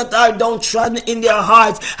 Those that are downtrodden in their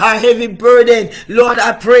hearts, are heavy burden, Lord,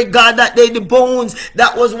 I pray, God, that the bones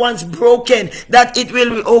that was once broken, that it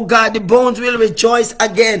will, oh God, the bones will rejoice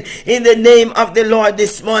again in the name of the Lord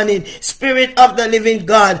this morning. Spirit of the living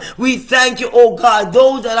God, we thank you, oh God.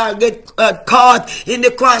 Those that are caught in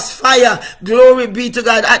the crossfire, glory be to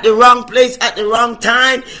God, at the wrong place, at the wrong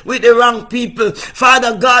time, with the wrong people.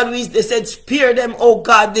 Father God, they said, spare them, oh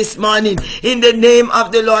God, this morning in the name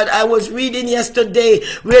of the Lord. I was reading yesterday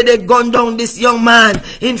where they gunned down this young man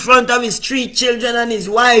in front of his 3 children and his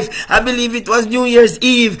wife. I believe it was New Year's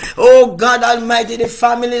Eve. Oh God Almighty, the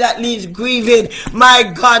family that leaves grieving.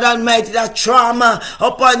 My God Almighty, that trauma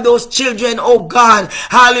upon those children, oh God,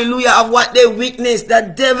 hallelujah, of what they witnessed.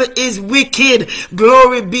 The devil is wicked.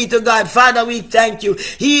 Glory be to God. Father, we thank you.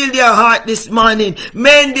 Heal their heart this morning.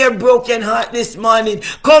 Mend their broken heart this morning.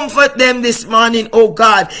 Comfort them this morning, oh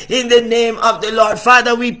God, in the name of the Lord.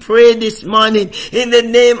 Father, we pray this morning in the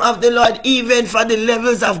name of the Lord, even for the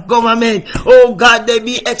levels of government, oh God, they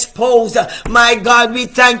be exposed. My God, we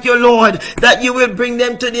thank you, Lord, that you will bring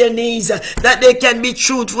them to their knees, that they can be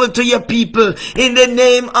truthful to your people in the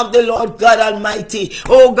name of the Lord God Almighty.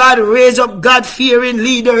 Oh God, raise up God-fearing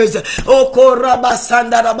leaders. Oh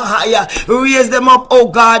Korabasanda Rabahaya, raise them up, oh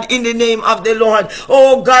God, in the name of the Lord.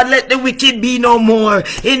 Oh God, let the wicked be no more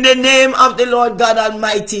in the name of the Lord God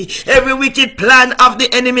Almighty. Every wicked plan of the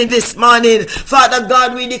enemy this morning, Father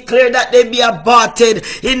God, we declare that they be aborted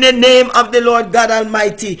in the name of the Lord God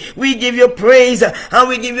Almighty. We give you praise and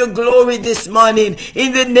we give you glory this morning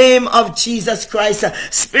in the name of Jesus Christ.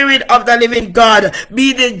 Spirit of the living God,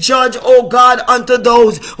 be the judge, oh God, unto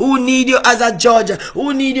those who need you as a judge,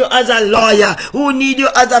 who need you as a lawyer, who need you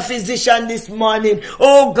as a physician this morning.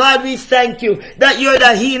 Oh God, we thank you that you're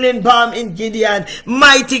the healing balm in Gideon.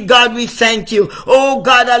 Mighty God, we thank you, oh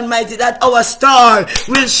God Almighty, that our star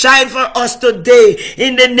will shine for us us today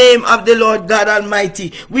in the name of the Lord God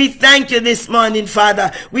Almighty. We thank you this morning,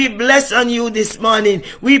 Father. We bless on you this morning.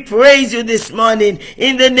 We praise you this morning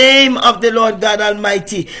in the name of the Lord God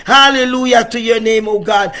Almighty. Hallelujah to your name, oh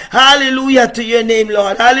God. Hallelujah to your name,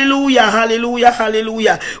 Lord. Hallelujah, hallelujah,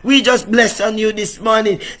 hallelujah. We just bless on you this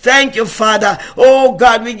morning. Thank you, Father. Oh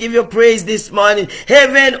God, we give you praise this morning.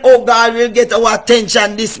 Heaven, oh God, will get our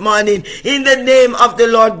attention this morning in the name of the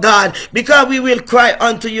Lord God, because we will cry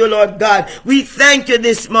unto you, Lord God. We thank you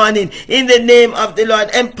this morning in the name of the Lord.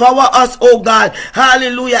 Empower us, oh God.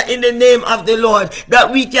 Hallelujah, in the name of the Lord,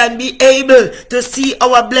 that we can be able to see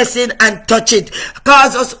our blessing and touch it.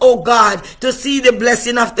 Cause us, oh God, to see the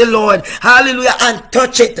blessing of the Lord. Hallelujah, and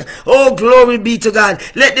touch it. Oh, glory be to God.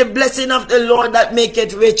 Let the blessing of the Lord that make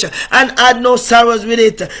it rich and add no sorrows with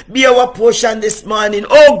it be our portion this morning.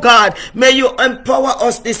 Oh God, may you empower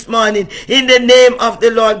us this morning in the name of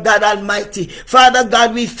the Lord God Almighty. Father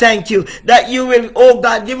God, we thank you that you will, oh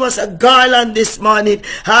God, give us a garland this morning.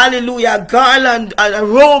 Hallelujah, a garland and a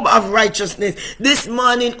robe of righteousness this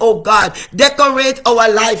morning, oh God. Decorate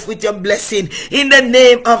our life with your blessing in the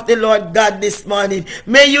name of the Lord God this morning.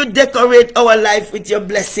 May you decorate our life with your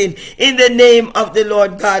blessing in the name of the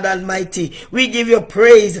Lord God Almighty. We give you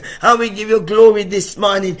praise and we give you glory this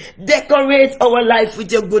morning. Decorate our life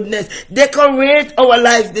with your goodness. Decorate our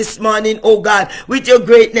life this morning, oh God, with your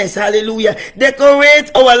greatness. Hallelujah.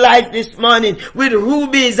 Decorate our life this morning with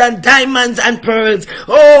rubies and diamonds and pearls.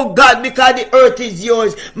 Oh God, because the earth is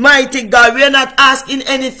yours. Mighty God, we are not asking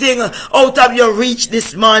anything out of your reach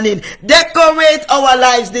this morning. Decorate our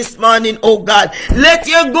lives this morning, oh God. Let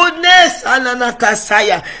your goodness,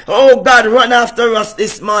 Ananakasaya, oh God, run after us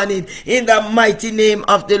this morning in the mighty name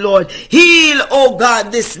of the Lord. Heal, oh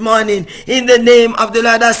God, this morning in the name of the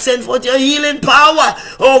Lord. I send forth your healing power,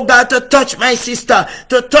 oh God, to touch my sister,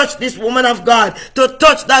 to touch this woman of God, to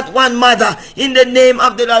touch that one mother in the name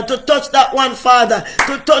of the Lord, to touch that one father,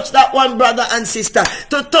 to touch that one brother and sister,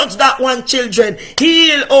 to touch that one children.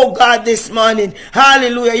 Heal, oh God, this morning.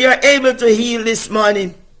 Hallelujah. You're able to heal this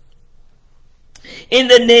morning. In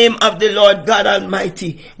the name of the Lord God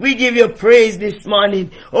Almighty, we give you praise this morning.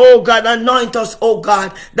 Oh God, anoint us, oh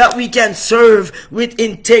God, that we can serve with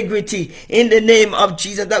integrity in the name of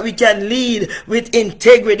Jesus, that we can lead with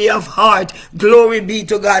integrity of heart. Glory be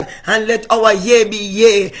to God. And let our yea be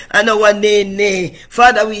yea and our nay, nay.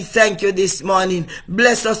 Father, we thank you this morning.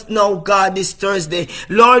 Bless us now, God, this Thursday.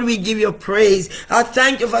 Lord, we give you praise. I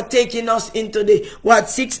thank you for taking us into the,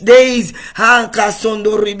 6 days?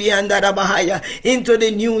 Into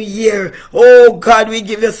the new year. Oh God, we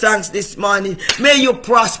give you thanks this morning. May you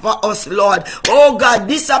prosper us, Lord. Oh God,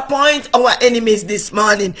 disappoint our enemies this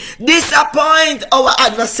morning. Disappoint our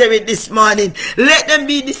adversary this morning. Let them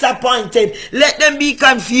be disappointed. Let them be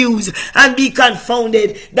confused and be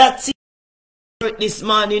confounded. That's this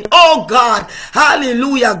morning. Oh God,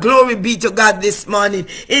 hallelujah, glory be to God this morning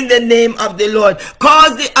in the name of the Lord.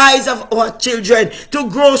 Cause the eyes of our children to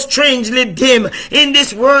grow strangely dim in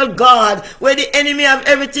this world, God, where the enemy have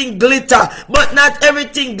everything glitter, but not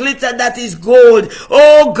everything glitter that is gold.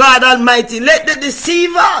 Oh God Almighty, let the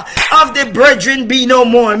deceiver of the brethren be no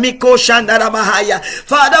more.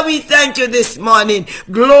 Father, we thank you this morning.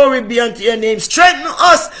 Glory be unto your name. Strengthen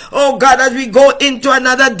us, oh God, as we go into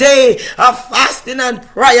another day of fasting and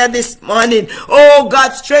prayer this morning. Oh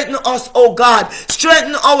God, strengthen us, oh God.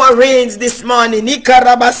 Strengthen our reins this morning.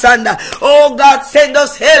 Oh God, send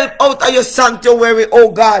us help out of your sanctuary, oh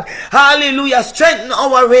God. Hallelujah. Strengthen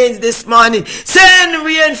our reins this morning. Send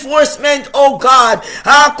reinforcement, oh God.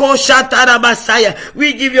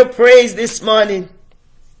 We give you praise this morning.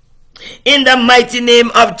 In the mighty name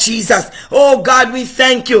of Jesus. Oh God, we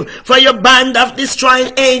thank you for your band of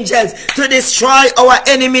destroying angels to destroy our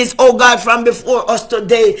enemies, oh God, from before us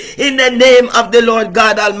today. In the name of the Lord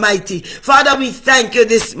God Almighty. Father, we thank you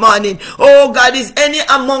this morning. Oh God, is any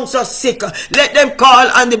amongst us sick? Let them call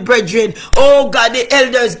on the brethren. Oh God, the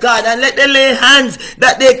elders, God, and let them lay hands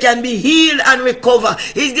that they can be healed and recover.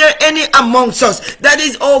 Is there any amongst us that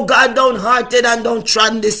is, oh God, downhearted and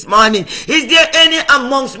downtrodden this morning? Is there any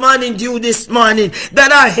amongst morning due this morning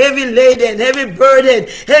that are heavy laden, heavy burdened,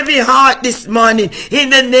 heavy heart this morning? In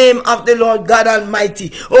the name of the Lord God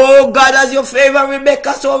Almighty. Oh God, as you favor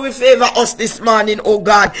Rebecca, so we favor us this morning, oh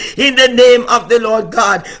God, in the name of the Lord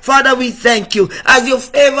God. Father, we thank you. As you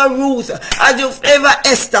favor Ruth, as you favor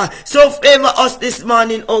Esther, so favor us this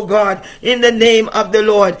morning, oh God, in the name of the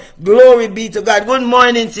Lord. Glory be to God. Good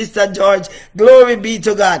morning, Sister George. Glory be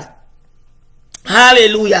to God.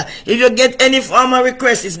 Hallelujah. If you get any formal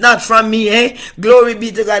request, it's not from me, eh? Glory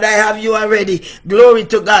be to God. I have you already. Glory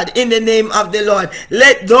to God. In the name of the Lord.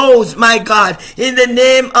 Let those, my God, in the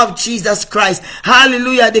name of Jesus Christ.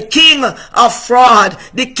 Hallelujah. The king of fraud.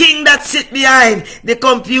 The king that sit behind the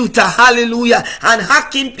computer. Hallelujah. And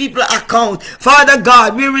hacking people's account. Father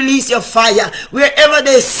God, we release your fire. Wherever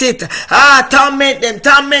they sit. Torment them.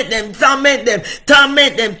 Torment them. Torment them.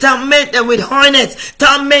 Torment them. Torment them with hornets.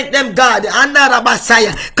 Torment them, God.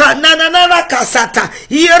 Rabasaya kanana kasata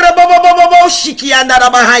yerabobobobo shiki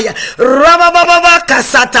andarabahaya rabababa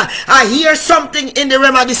kasata. I hear something in the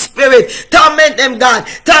realm of the spirit. Torment them, God.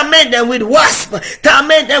 Torment them with wasp.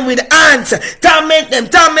 Torment them with ants. Torment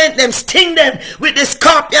them, sting them with the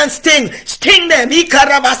scorpion sting. Sting them.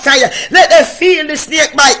 Ikarabasaya. Let them feel the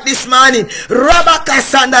snake bite this morning.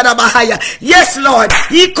 Rabakasanda rabahaya. Yes, Lord.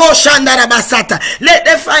 Iko shandarabasata. Let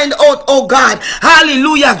them find out, oh God.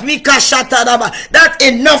 Hallelujah. Mikashata. That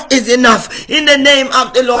enough is enough. In the name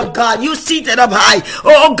of the Lord God, you seated up high.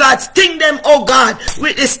 Oh God, sting them, oh God,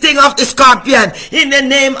 with the sting of the scorpion. In the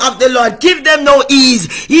name of the Lord, give them no ease.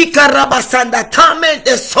 Ikarabasanda, torment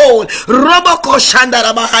the soul. Roboko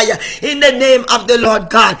shandarabahaya. In the name of the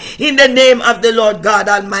Lord God. In the name of the Lord God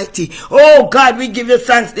Almighty. Oh God, we give you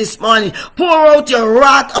thanks this morning. Pour out your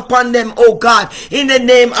wrath upon them, oh God. In the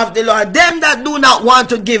name of the Lord. Them that do not want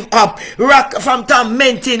to give up from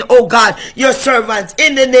tormenting, oh God, your servants,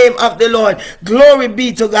 in the name of the Lord. Glory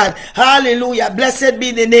be to God. Hallelujah. Blessed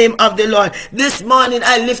be the name of the Lord. This morning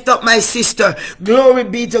I lift up my sister. Glory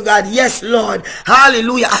be to God. Yes, Lord.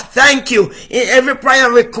 Hallelujah. I thank you in every prayer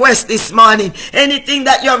request this morning. Anything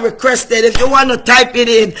that you have requested, if you want to type it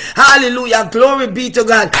in. Hallelujah. Glory be to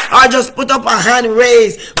God. Or just put up a hand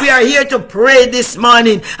raised. We are here to pray this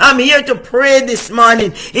morning. I'm here to pray this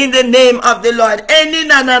morning in the name of the Lord.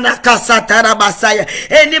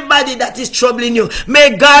 Anybody that is troubling you,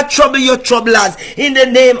 may God trouble your troublers in the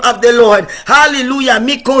name of the Lord. Hallelujah.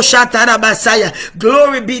 Miko shatarabasaya.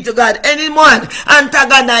 Glory be to God. Anyone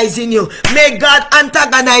antagonizing you, may God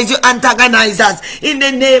antagonize you, antagonizers in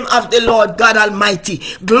the name of the Lord God Almighty.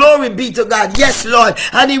 Glory be to God. Yes, Lord.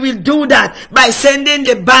 And He will do that by sending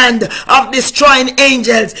the band of destroying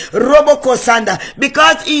angels, Robokosanda,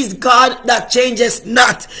 because He's God that changes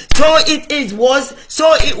not. So it is was,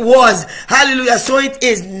 so it was. Hallelujah. So it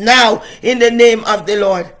is now in the name of the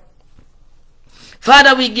Lord.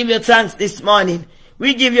 Father, we give you thanks this morning.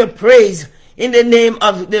 We give you praise in the name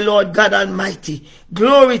of the Lord God Almighty.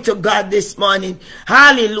 Glory to God this morning.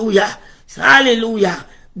 Hallelujah. Hallelujah.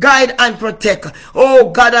 Guide and protect. Oh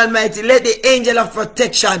God Almighty, let the angel of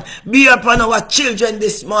protection be upon our children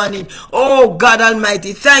this morning. Oh God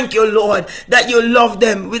Almighty, thank you, Lord, that you love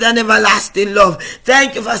them with an everlasting love.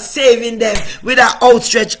 Thank you for saving them with an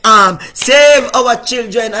outstretched arm. Save our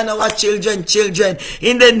children and our children's children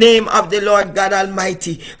in the name of the Lord God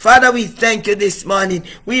Almighty. Father, we thank you this morning.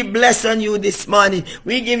 We bless on you this morning.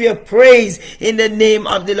 We give you praise in the name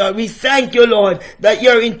of the Lord. We thank you, Lord, that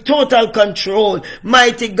you're in total control.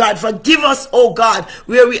 Mighty God, forgive us, oh God,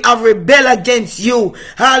 where we have rebelled against you.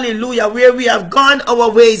 Hallelujah. Where we have gone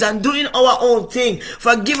our ways and doing our own thing.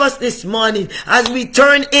 Forgive us this morning as we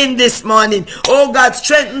turn in this morning. Oh God,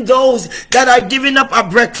 strengthen those that are giving up a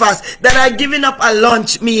breakfast, that are giving up a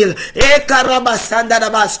lunch meal.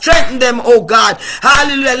 Strengthen them, oh God.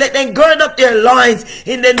 Hallelujah. Let them gird up their loins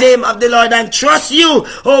in the name of the Lord and trust you,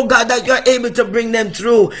 oh God, that you're able to bring them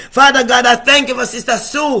through. Father God, I thank you for Sister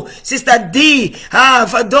Sue, Sister D,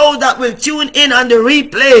 for those that will tune in on the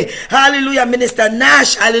replay. Hallelujah. Minister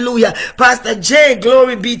Nash. Hallelujah. Pastor J.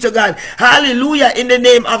 Glory be to God. Hallelujah. In the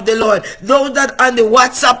name of the Lord. Those that on the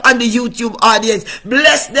WhatsApp and the YouTube audience,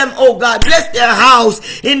 bless them, oh God. Bless their house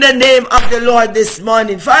in the name of the Lord this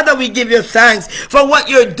morning. Father, we give you thanks for what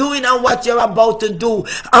you're doing and what you're about to do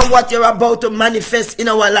and what you're about to manifest in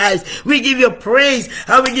our lives. We give you praise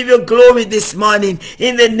and we give you glory this morning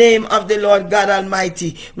in the name of the Lord God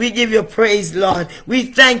Almighty. We give you praise, Lord. We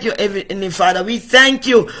thank you, Heavenly Father. We thank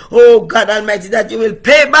you, oh God Almighty, that you will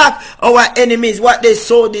pay back our enemies what they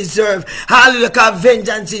so deserve. Hallelujah.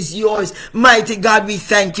 Vengeance is yours. Mighty God, we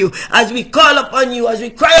thank you. As we call upon you, as we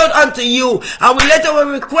cry out unto you, and we let our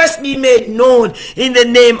request be made known in the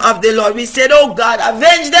name of the Lord. We said, oh God,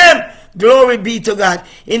 avenge them Glory be to God.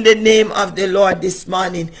 In the name of the Lord this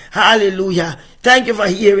morning. Hallelujah. Thank you for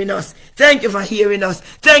hearing us. Thank you for hearing us.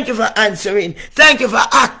 Thank you for answering. Thank you for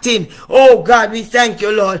acting. Oh God, we thank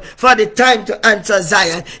you, Lord, for the time to answer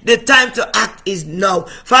Zion. The time to act is now.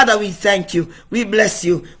 Father, we thank you. We bless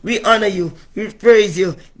you. We honor you. We praise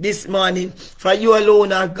you this morning. For you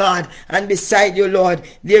alone are God. And beside you, Lord,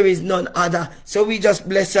 there is none other. So we just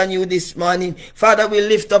bless on you this morning. Father, we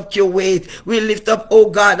lift up Kuwait. We lift up, oh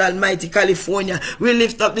God Almighty, California. We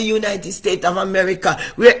lift up the United States of America.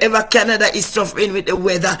 Wherever Canada is suffering with the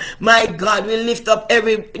weather, my God, we lift up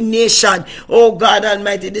every nation, oh God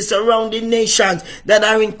Almighty, the surrounding nations that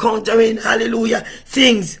are encountering, hallelujah,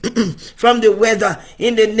 things from the weather.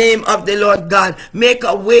 In the name of the Lord God, make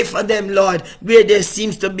a way for them, Lord, where there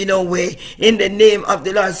seems to be no way. In the name of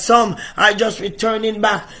the Lord, some are just returning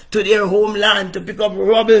back to their homeland to pick up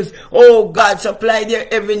rubbles. Oh God, supply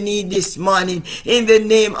their every need this morning in the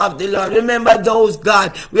name of the Lord. Remember those,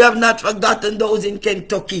 God, we have not forgotten those in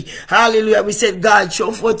Kentucky. Hallelujah. We said, God,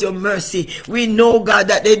 show forth your mercy. We know, God,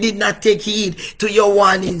 that they did not take heed to your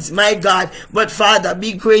warnings, my God. But Father,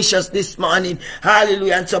 be gracious this morning.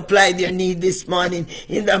 Hallelujah. And supply their need this morning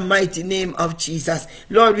in the mighty name of Jesus.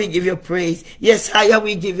 Lord, we give you praise. Yes, higher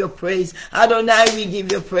we give you praise. Adonai, we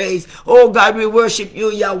give you praise. Oh God, we worship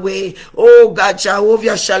you, Yahweh. Oh God,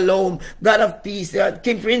 Jehovah Shalom, God of peace,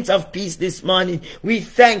 King Prince of Peace this morning. We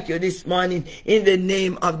thank you this morning in the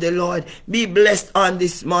name of the Lord. Be blessed on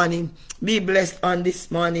this morning. Be blessed on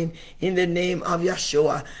this morning in the name of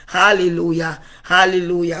Yeshua. Hallelujah.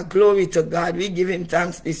 Hallelujah. Glory to God. We give him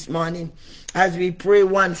thanks this morning as we pray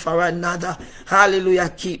one for another.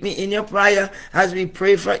 Hallelujah. Keep me in your prayer as we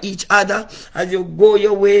pray for each other. As you go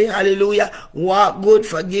your way. Hallelujah. Walk good.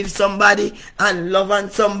 Forgive somebody and love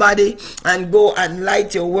on somebody. And go and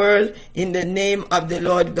light your world in the name of the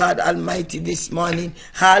Lord God Almighty this morning.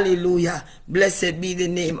 Hallelujah. Blessed be the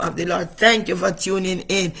name of the Lord. Thank you for tuning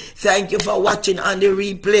in. Thank you for watching on the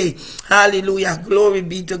replay. Hallelujah. Glory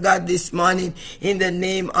be to God this morning in the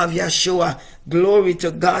name of Yeshua. Glory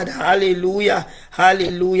to God. Hallelujah.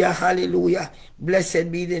 Hallelujah. Hallelujah.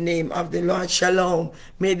 Blessed be the name of the Lord. Shalom.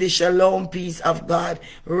 May the shalom peace of God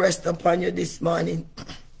rest upon you this morning.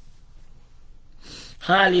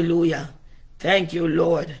 Hallelujah. Thank you,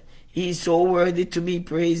 Lord. He's so worthy to be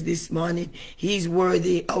praised this morning. He's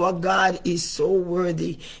worthy. Our God is so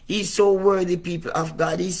worthy. He's so worthy, people of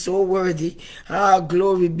God. He's so worthy. Ah,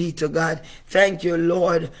 glory be to God. Thank you,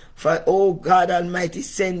 Lord, for, oh God Almighty,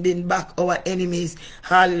 sending back our enemies.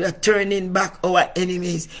 Hallelujah. Turning back our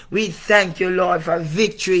enemies. We thank you, Lord, for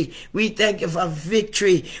victory. We thank you for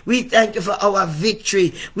victory. We thank you for our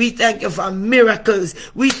victory. We thank you for miracles.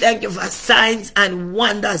 We thank you for signs and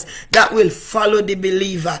wonders that will follow the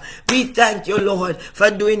believer. We thank you, Lord,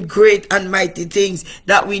 for doing great and mighty things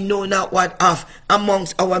that we know not what of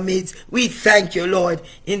amongst our midst. We thank you, Lord,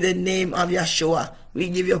 in the name of Yeshua. We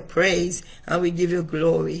give you praise and we give you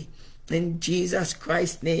glory. In Jesus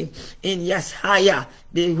Christ's name. In Yeshua,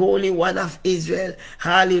 the Holy One of Israel.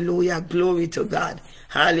 Hallelujah. Glory to God.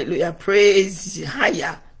 Hallelujah. Praise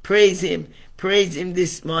Yeshua. Praise him. Praise him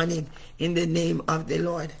this morning in the name of the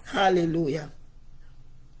Lord. Hallelujah.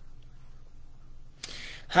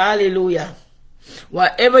 Hallelujah.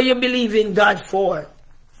 Whatever you believe in God for,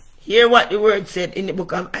 hear what the word said in the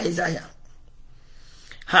book of Isaiah.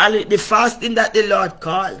 Hallelujah. The fasting that the Lord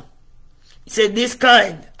called. He said, this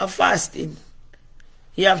kind of fasting,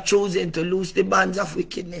 he have chosen to loose the bands of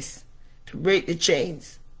wickedness, to break the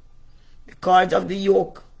chains, the cords of the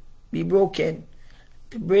yoke be broken,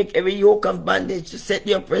 to break every yoke of bondage, to set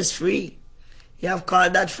the oppressed free. He have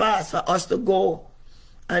called that fast for us to go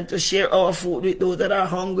and to share our food with those that are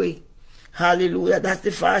hungry. Hallelujah. That's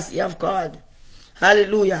the fast he have called.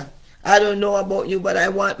 Hallelujah. I don't know about you, but I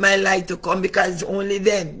want my light to come, because it's only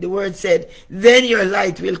then, the word said, then your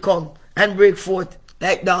light will come and break forth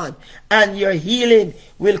like dawn, and your healing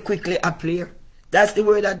will quickly appear. That's the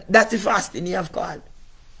word, that's the fasting he have called.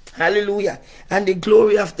 Hallelujah. And the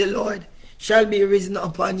glory of the Lord shall be risen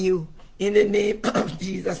upon you in the name of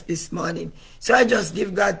Jesus this morning. So I just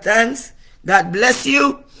give God thanks. God bless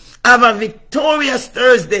you. Have a victorious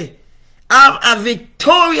Thursday. Have a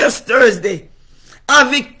victorious Thursday. A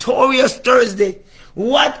victorious Thursday.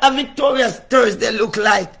 What a victorious Thursday look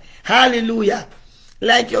like. Hallelujah.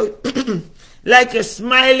 Like you're like you're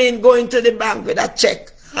smiling going to the bank with a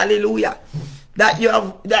check. Hallelujah. That you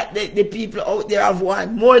have, that the people out there have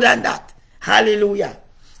won. More than that. Hallelujah.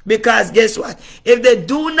 Because guess what? If they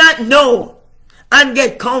do not know and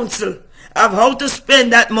get counsel of how to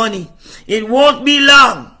spend that money, it won't be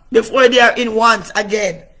long before they are in want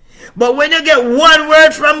again. But when you get one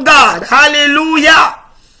word from God, hallelujah,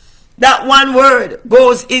 That one word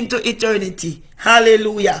goes into eternity.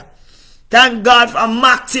 Hallelujah. Thank God for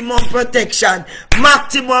maximum protection,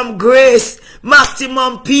 maximum grace,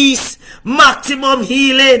 maximum peace, maximum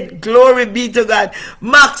healing. Glory be to God.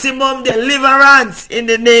 Maximum deliverance in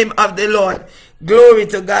the name of the Lord. Glory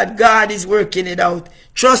to God. God is working it out.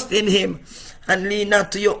 Trust in him and lean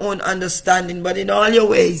not to your own understanding, but in all your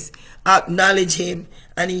ways acknowledge him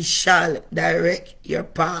and he shall direct your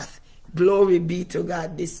path. Glory be to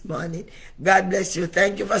God this morning. God bless you.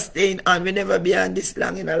 Thank you for staying on. We never be on this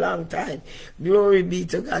long in a long time. Glory be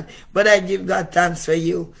to God. But I give God thanks for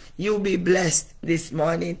you. You be blessed this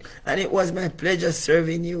morning. And it was my pleasure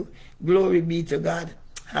serving you. Glory be to God.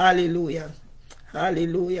 Hallelujah.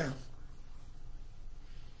 Hallelujah.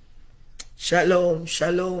 Shalom,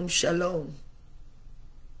 shalom, shalom.